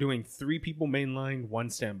 Like they're doing 3 people main line, 1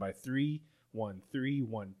 standby, 3, 1, 3,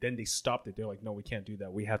 1. Then they stopped it. They're like, no, we can't do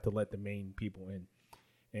that. We have to let the main people in.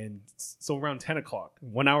 And so around 10 o'clock,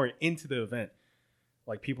 1 hour into the event,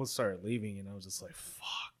 like people started leaving, and I was just like,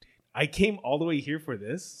 fuck, dude. I came all the way here for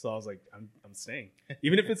this, so I was like, I'm staying.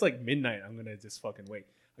 Even if it's like midnight, I'm gonna just fucking wait.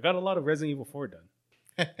 I got a lot of Resident Evil 4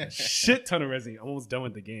 done. A shit ton of Resident. Almost done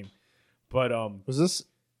with the game. But was this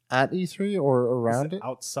at E3 or around it?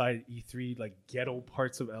 Outside E3, like ghetto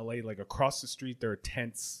parts of LA, like across the street, there are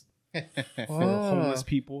tents for homeless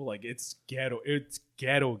people. Like it's ghetto. It's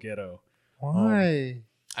ghetto. Why?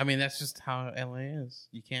 I mean, that's just how LA is.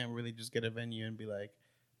 You can't really just get a venue and be like,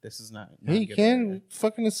 this is not Hey, you good can area.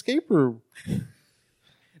 fucking escape room. It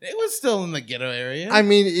was still in the ghetto area. I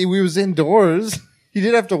mean, we was indoors. You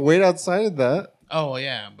didn't have to wait outside of that. Oh,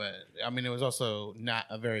 yeah, but I mean, it was also not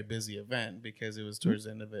a very busy event because it was towards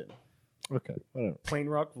the end of it. Okay, whatever. Plain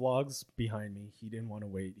Rock Vlogs behind me. He didn't want to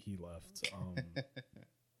wait. He left.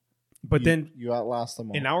 But then you outlast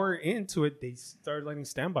them all. an hour into it, they started letting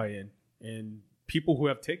standby in, and people who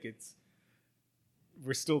have tickets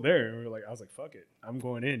were still there. And I was like, fuck it, I'm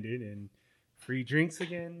going in, dude. And free drinks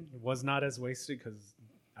again. It was not as wasted because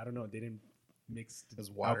I don't know, they didn't mix the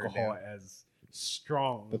alcohol as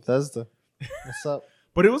strong. Bethesda, what's up?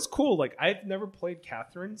 But it was cool. Like I've never played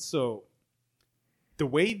Catherine, so the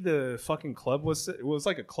way the fucking club was, it was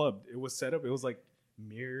like a club. It was set up. It was like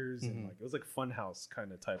mirrors and like it was like funhouse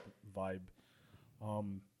kind of type of vibe.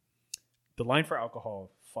 The line for alcohol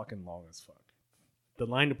fucking long as fuck. The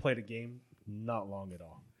line to play the game not long at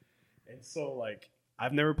all. And so like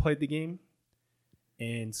I've never played the game,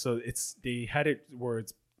 and so they had it where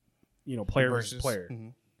it's player versus player.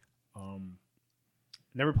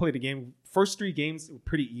 Never played the game. First 3 games were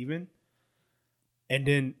pretty even. And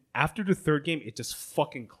then after the 3rd game, it just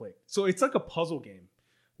fucking clicked. So it's like a puzzle game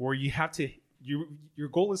where you have to, your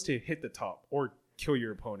goal is to hit the top or kill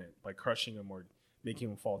your opponent by crushing him or making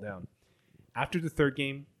him fall down. After the 3rd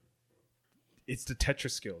game, it's the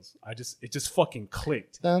Tetris skills. It just fucking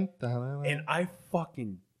clicked. Dun, dun, dun, dun. And I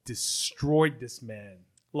fucking destroyed this man.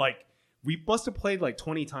 Like, we must have played like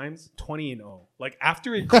 20 times, 20-0. Like,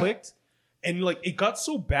 after it clicked, and like it got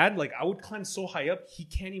so bad, like I would climb so high up, he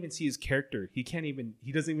can't even see his character. He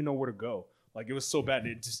doesn't even know where to go. Like it was so bad.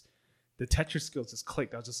 It just, the Tetris skills just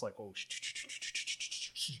clicked. I was just like, oh,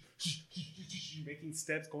 making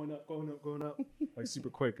steps, going up, like super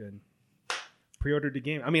quick, and pre-ordered the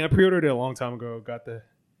game. I mean, I pre-ordered it a long time ago. Got the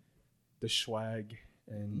swag,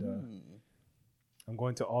 and I'm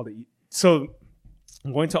going to all these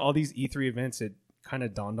E3 events. It kind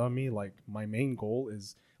of dawned on me, like my main goal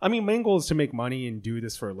is to make money and do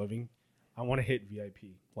this for a living. I want to hit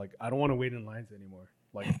VIP. Like, I don't want to wait in lines anymore.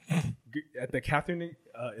 Like, at the Catherine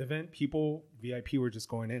event, VIP were just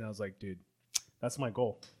going in. I was like, dude, that's my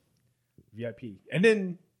goal. VIP. And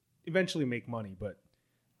then eventually make money. But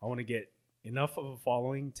I want to get enough of a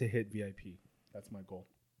following to hit VIP. That's my goal.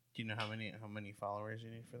 Do you know how many followers you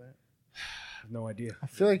need for that? I have no idea. I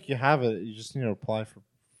feel like you have it. You just need to apply for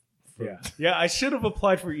Yeah, I should have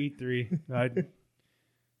applied for E3.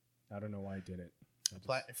 I don't know why I didn't.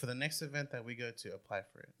 Apply for the next event that we go to. Apply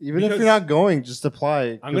for it. Even if you're not going, just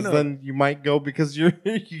apply. Because gonna- then you might go because you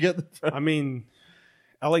get the. I mean,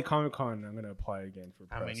 LA Comic Con, I'm going to apply again for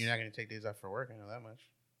press. I mean, you're not going to take days off for work. I know that much.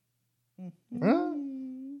 Huh?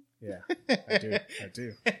 Yeah, I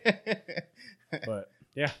do. But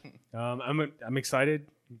yeah, I'm excited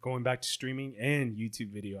going back to streaming and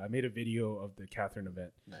YouTube video. I made a video of the Catherine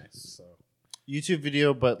event. Nice. So YouTube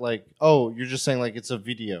video, but like, you're just saying like it's a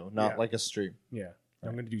video, not Yeah. like a stream. yeah,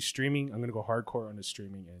 I'm going to do streaming. I'm going to go hardcore on the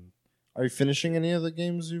streaming, and Are you finishing any of the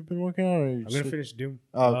games you've been working on? Or are you I'm just going to finish Doom.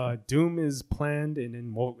 Oh. Doom is planned, and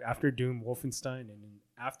then after Doom, Wolfenstein, and then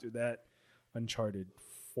after that, Uncharted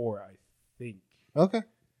 4, I think. Okay.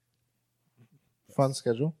 Fun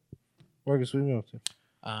schedule. Marcus, what have you been up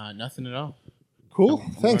to? Nothing at all. Cool.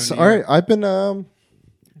 I'm Thanks. going All to right. I've been I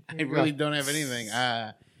really don't have anything.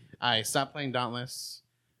 I stopped playing Dauntless.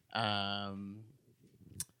 I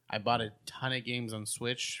bought a ton of games on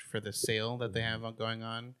Switch for the sale that they have going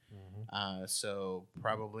on. So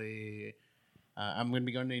probably I'm going to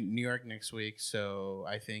be going to New York next week. So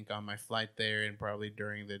I think on my flight there and probably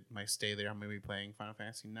during my stay there, I'm going to be playing Final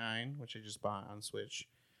Fantasy IX, which I just bought on Switch.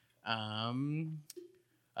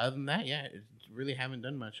 Other than that, yeah, really haven't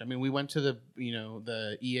done much. I mean, we went to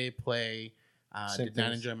the EA Play. Same Did not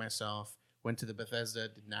things. enjoy myself. Went to the Bethesda.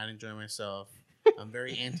 Did not enjoy myself. I'm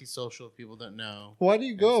very antisocial. If people don't know. Why do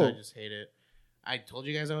you go? So I just hate it. I told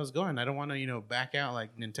you guys I was going. I don't want to, back out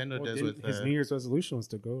like Nintendo does with his New Year's resolution was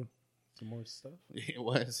to go to more stuff. It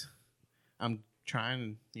was. I'm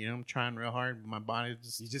trying. I'm trying real hard. But my body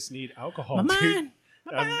just. You just need alcohol, My dude. mind.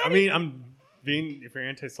 I mean, I'm being if you're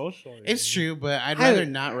antisocial. It's true, but I'd rather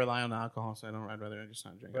not rely on alcohol. So I'd rather just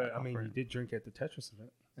not drink. But I mean, you did drink at the Tetris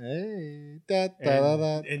event. Hey,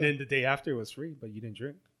 and then the day after it was free, but you didn't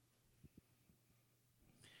drink.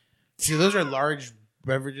 See, those are large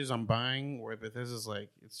beverages I'm buying. Where Bethesda's like,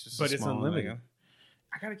 it's just. But it's unlimited.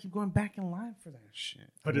 I gotta keep going back in line for that shit.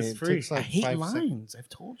 But it's free. I hate lines. I've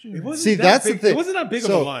told you. It wasn't See, that that's big. the thing. It wasn't that big of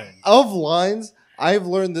a line. Of lines, I've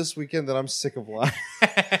learned this weekend that I'm sick of lines.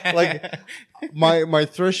 Like my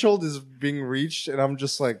threshold is being reached, and I'm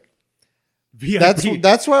just like, VIP.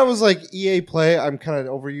 that's why I was like, EA Play. I'm kind of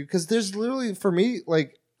over you because there's literally for me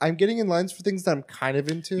like I'm getting in lines for things that I'm kind of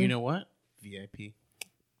into. You know what? VIP.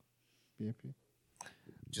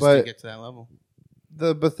 Just But- to get to that level.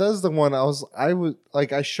 The Bethesda one,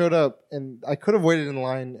 I showed up and I could have waited in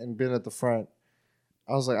line and been at the front.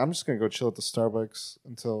 I was like, I'm just gonna go chill at the Starbucks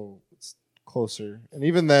until it's closer. And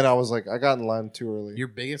even then, I was like, I got in line too early. Your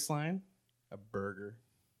biggest line? A burger.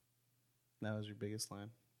 That was your biggest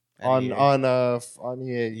line. on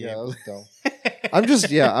EA, yeah, that was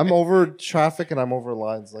dumb. I'm over traffic and I'm over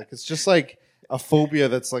lines. Like it's just like a phobia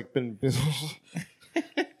that's like been.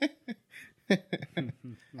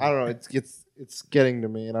 I don't know. It's getting to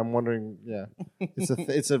me, and I'm wondering. Yeah,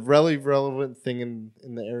 it's a really relevant thing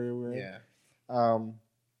in the area we're in. Yeah.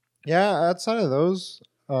 Yeah. Outside of those,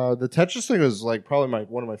 the Tetris thing was like probably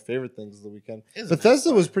one of my favorite things of the weekend. It was Bethesda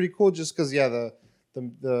nice. was pretty cool, just because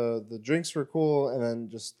the drinks were cool, and then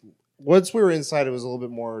just once we were inside, it was a little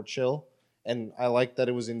bit more chill, and I liked that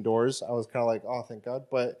it was indoors. I was kind of like, oh, thank God.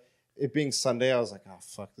 But it being Sunday, I was like, oh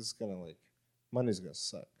fuck, this is gonna Monday's gonna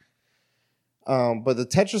suck. But the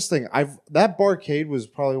Tetris thing, that barcade was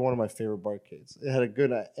probably one of my favorite barcades. It had a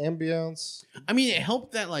good ambiance. I mean, it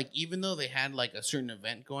helped that like even though they had like a certain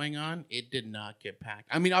event going on, it did not get packed.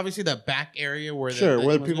 I mean, obviously the back area where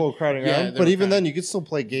Where people were crowding around, but even then, you could still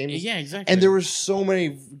play games. Yeah, exactly. And there were so many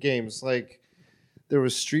games. Like there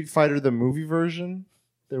was Street Fighter the movie version.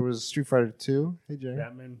 There was Street Fighter 2. Hey Jay.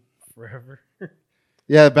 Batman Forever.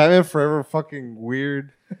 Yeah, Batman Forever. Fucking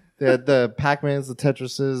weird. They had the Pac-Mans, the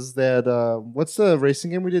Tetrises. They had what's the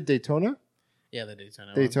racing game we did? Daytona. Yeah, the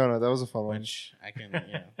Daytona. Daytona. That was a fun one. Which I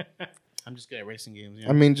can. I'm just good at racing games.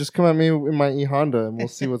 I mean, just come at me in my E-Honda and we'll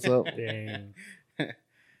see what's up. Dang.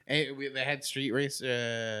 Hey, they had Street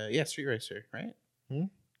Racer. Street Racer, right?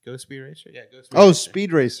 Go Speed Racer. Yeah, Go Speed. Oh, Racer.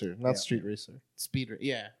 Speed Racer, not Yeah. Street Racer.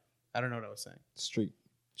 Yeah, I don't know what I was saying. Street.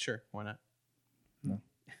 Sure, why not? No.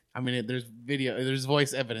 I mean, there's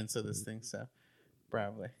voice evidence of this thing, so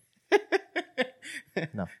probably.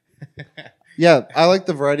 No. Yeah, I like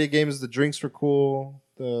the variety of games. The drinks were cool.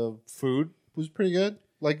 The food was pretty good.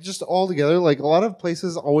 Like just all together, like a lot of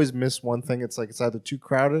places always miss one thing. It's like it's either too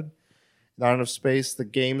crowded, not enough space. The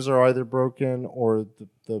games are either broken or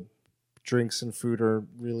the drinks and food are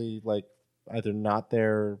really like either not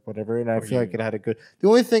there or whatever. And I feel like it had a good. The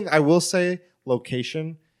only thing I will say,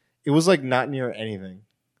 location, it was like not near anything.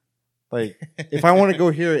 Like if I want to go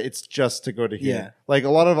here, it's just to go to here. Yeah. Like a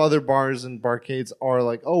lot of other bars and barcades are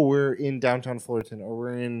like, oh, we're in downtown Fullerton, or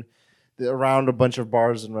we're in around a bunch of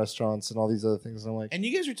bars and restaurants and all these other things. And I'm like, And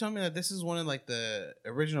you guys were telling me that this is one of like the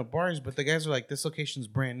original bars, but the guys are like, this location's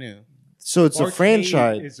brand new. so it's a Barcade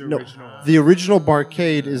franchise. is No, original. the original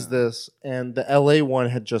barcade is this, and the LA one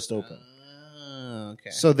had just opened.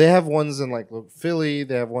 Okay. So they have ones in like Philly.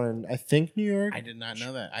 They have one in I think New York. I did not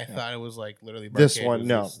know that. I thought it was like literally This Barcade one, was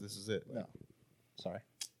no. This is it. No. Sorry,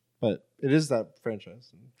 but it is that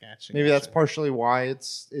franchise. Gotcha. Maybe that's gotcha. partially why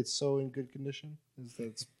it's so in good condition. Is that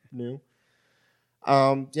it's new.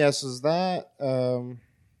 Yeah. So is that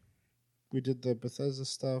we did the Bethesda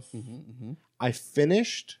stuff. I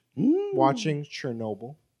finished watching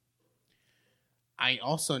Chernobyl. I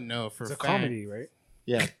also know for It's a a fact. comedy, right?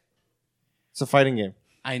 Yeah, it's a fighting game.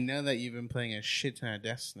 I know that you've been playing a shit ton of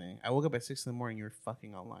Destiny. I woke up at 6 a.m. You were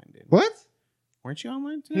fucking online, dude. What? Weren't you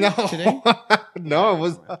online today? No, Today? no, it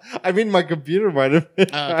was. I mean, my computer might have been.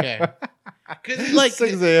 Oh, okay. Because like,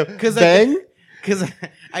 6 a.m. Because Bang. Because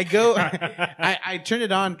I go, I turned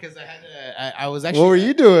it on because I had to. I was actually. What were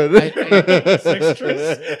you doing? Today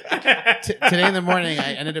in the morning,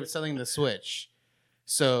 I ended up selling the Switch.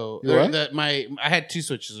 So You what? I had 2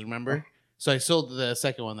 Switches. Remember? So I sold the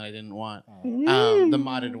second one that I didn't want, the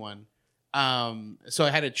modded one. So I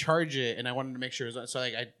had to charge it, and I wanted to make sure it was on. So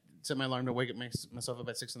like I set my alarm to wake up myself up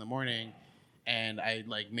at 6 a.m, and I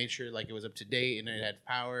like made sure like it was up to date and it had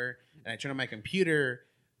power. And I turned on my computer.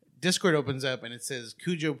 Discord opens up and it says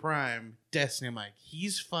Cujo Prime Destiny. I'm like,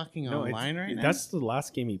 he's fucking online right now. That's the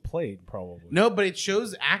last game he played, probably. No, but it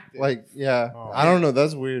shows active. Like, yeah, Oh. I don't know.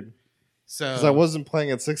 That's weird So because I wasn't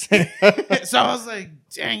playing at 6 a.m. so I was like,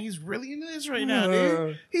 dang, he's really into this right now,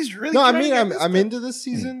 dude. He's really. No, I trying to mean, get this I'm stuff. into this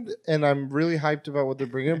season, and I'm really hyped about what they're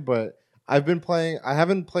bringing. But I've been playing. I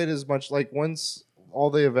haven't played as much. Like once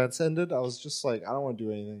all the events ended, I was just like, I don't want to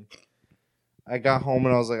do anything. I got home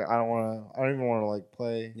and I was like, I don't even want to like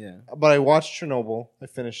play. Yeah. But I watched Chernobyl. I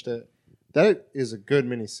finished it. That is a good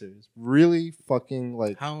miniseries. Really fucking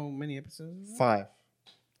like How many episodes? Is that? 5.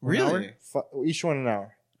 Really? Each one an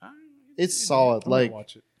hour. Ah, It's good. solid. I'll Like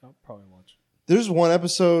watch it. I'll probably watch it. there's one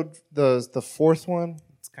episode, the fourth one.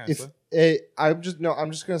 It's kind of If I'm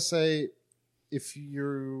just gonna say, if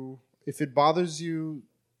it bothers you,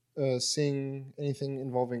 seeing anything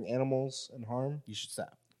involving animals and harm, you should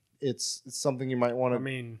stop. it's something you might want I to.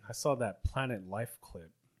 mean, I saw that Planet Life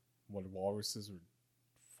clip when walruses were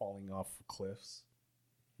falling off cliffs.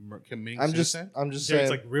 Committing I'm just suicide? saying. It's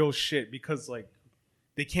like real shit because like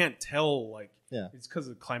they can't tell like Yeah. it's because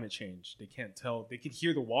of climate change. They can't tell. They can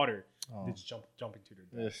hear the water. Oh, They just jumping to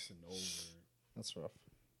their deaths and over. that's rough.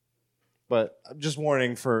 But I'm just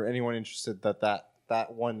warning for anyone interested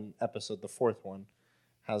that one episode, the fourth one,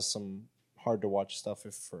 has some hard to watch stuff.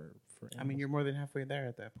 I mean, you're more than halfway there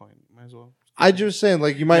at that point. Might as well. I just saying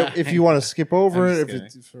like you might if you want to skip over I'm it. just If kidding.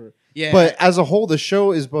 it's for Yeah. But as a whole, the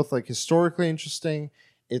show is both like historically interesting.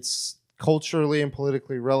 It's culturally and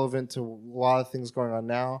politically relevant to a lot of things going on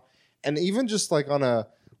now, and even just like on a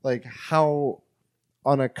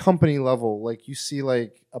company level, like you see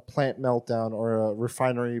like a plant meltdown or a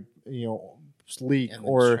refinery, leak And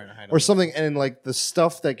they're just trying to hide all or this something, and like the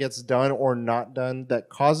stuff that gets done or not done that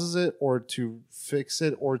causes it, or to fix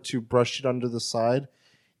it, or to brush it under the side.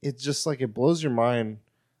 It's just like it blows your mind,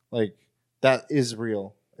 like that is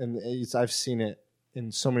real, and I've seen it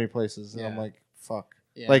in so many places, and I'm Yeah. like, fuck.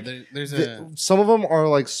 Yeah, like, there's a Some of them are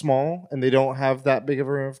like small and they don't have that big of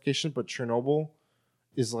a ramification, but Chernobyl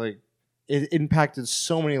is like it impacted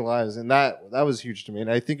so many lives, and that was huge to me,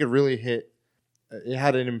 and I think it really hit. It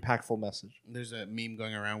had an impactful message. there's a meme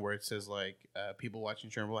going around where it says like people watching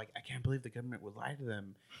Chernobyl like I can't believe the government would lie to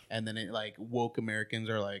them, and then it like woke Americans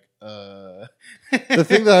are like The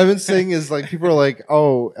thing that I've been saying is like people are like,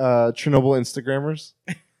 oh, Chernobyl Instagrammers.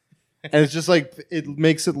 And it's just like it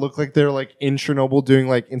makes it look like they're like in Chernobyl doing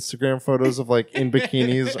like Instagram photos of like in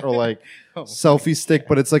bikinis or like Oh. selfie stick,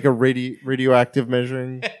 but it's like a radioactive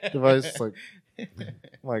measuring device. It's like, I'm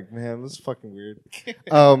like, man, this is fucking weird.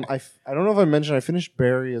 I don't know if I mentioned I finished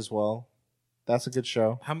Barry as well. That's a good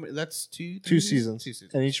show. How many? That's two Seasons. 2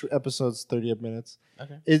 seasons. And each episode's 30 minutes.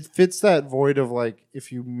 Okay. It fits that void of like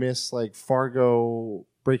if you miss like Fargo,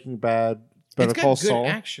 Breaking Bad, Better It's Call got good Saul.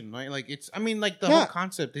 action, right? Like it's. I mean, like the Yeah. whole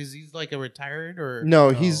concept is he's like a retired or No,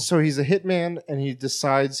 No. he's a hitman and he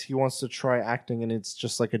decides he wants to try acting, and it's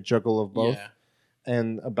just like a juggle of both, Yeah.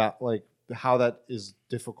 and about like how that is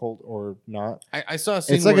difficult or not. I saw a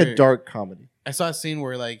scene. It's like where, a dark comedy. I saw a scene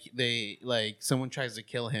where someone tries to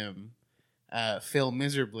kill him, fail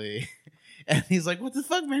miserably, and he's like, "What the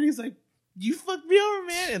fuck, man?" He's like, "You fucked me over,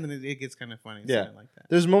 man," and then it gets kind of funny. So Yeah. I like that.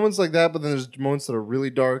 There's moments like that, but then there's moments that are really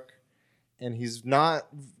dark, and he's not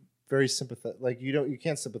very sympathetic. Like you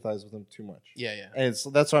can't sympathize with him too much. Yeah, yeah. And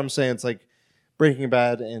that's what I'm saying. It's like Breaking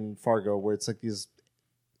Bad and Fargo, where it's like these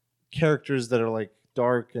characters that are like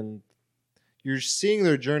dark, and you're seeing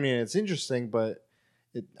their journey, and it's interesting, but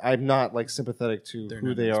I'm not like sympathetic to They're who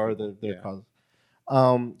not they nice are, people. their Yeah.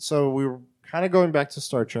 cause. So we were kind of going back to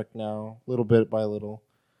Star Trek now, little bit by little.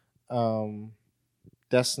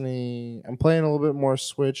 Destiny. I'm playing a little bit more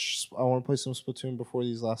Switch. I want to play some Splatoon before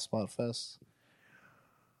these last Spot Fests.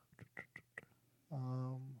 I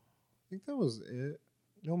think that was it.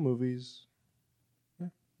 No movies. Yeah,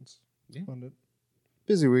 Yeah. fun it.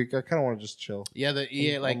 Busy week. I kind of want to just chill. Yeah,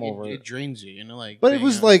 I'm over it it. drains you, like. But it being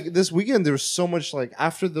was out- like this weekend. There was so much like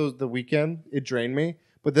after the weekend, it drained me.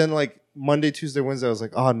 But then like Monday, Tuesday, Wednesday, I was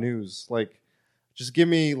like, news. Like, just give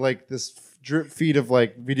me like this drip feed of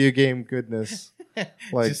like video game goodness.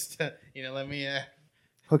 Like, just let me.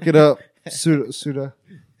 hook it up, Suda.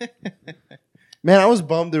 Man, I was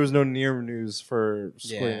bummed there was no near news for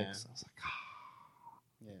Square Yeah. Enix. I was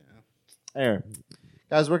like, Yeah, anyway,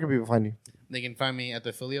 guys, where can people find you? they can find me at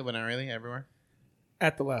the Filio, but not really everywhere.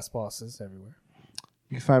 At the Last Bosses everywhere.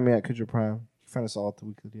 You can find me at Kujo Prime. You can find us all at the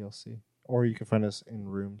weekly DLC, or you can find us in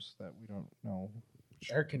rooms that we don't know.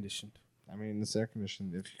 Air conditioned. I mean, it's air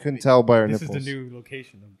conditioned. If you couldn't tell by our This nipples, is the new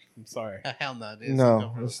location. I'm sorry. Hell no, dude.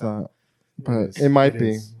 no, it's not. but it might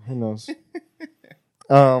be. Who knows?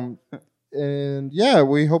 And yeah,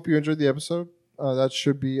 we hope you enjoyed the episode. That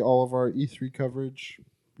should be all of our E3 coverage,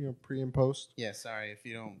 pre and post. Yeah, sorry if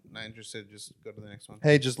you not interested, just go to the next one.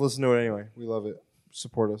 Hey, just listen to it anyway. We love it.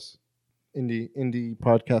 Support us, indie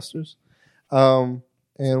podcasters.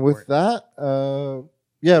 And with that,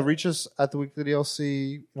 reach us at the Weekly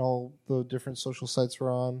DLC and all the different social sites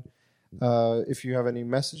we're on. If you have any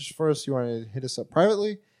message for us, you want to hit us up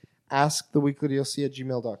privately,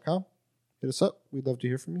 asktheweeklydlc@gmail.com. Hit us up. We'd love to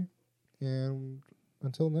hear from you. And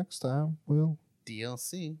until next time, we'll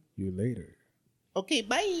DLC. You later. Okay,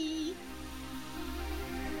 bye.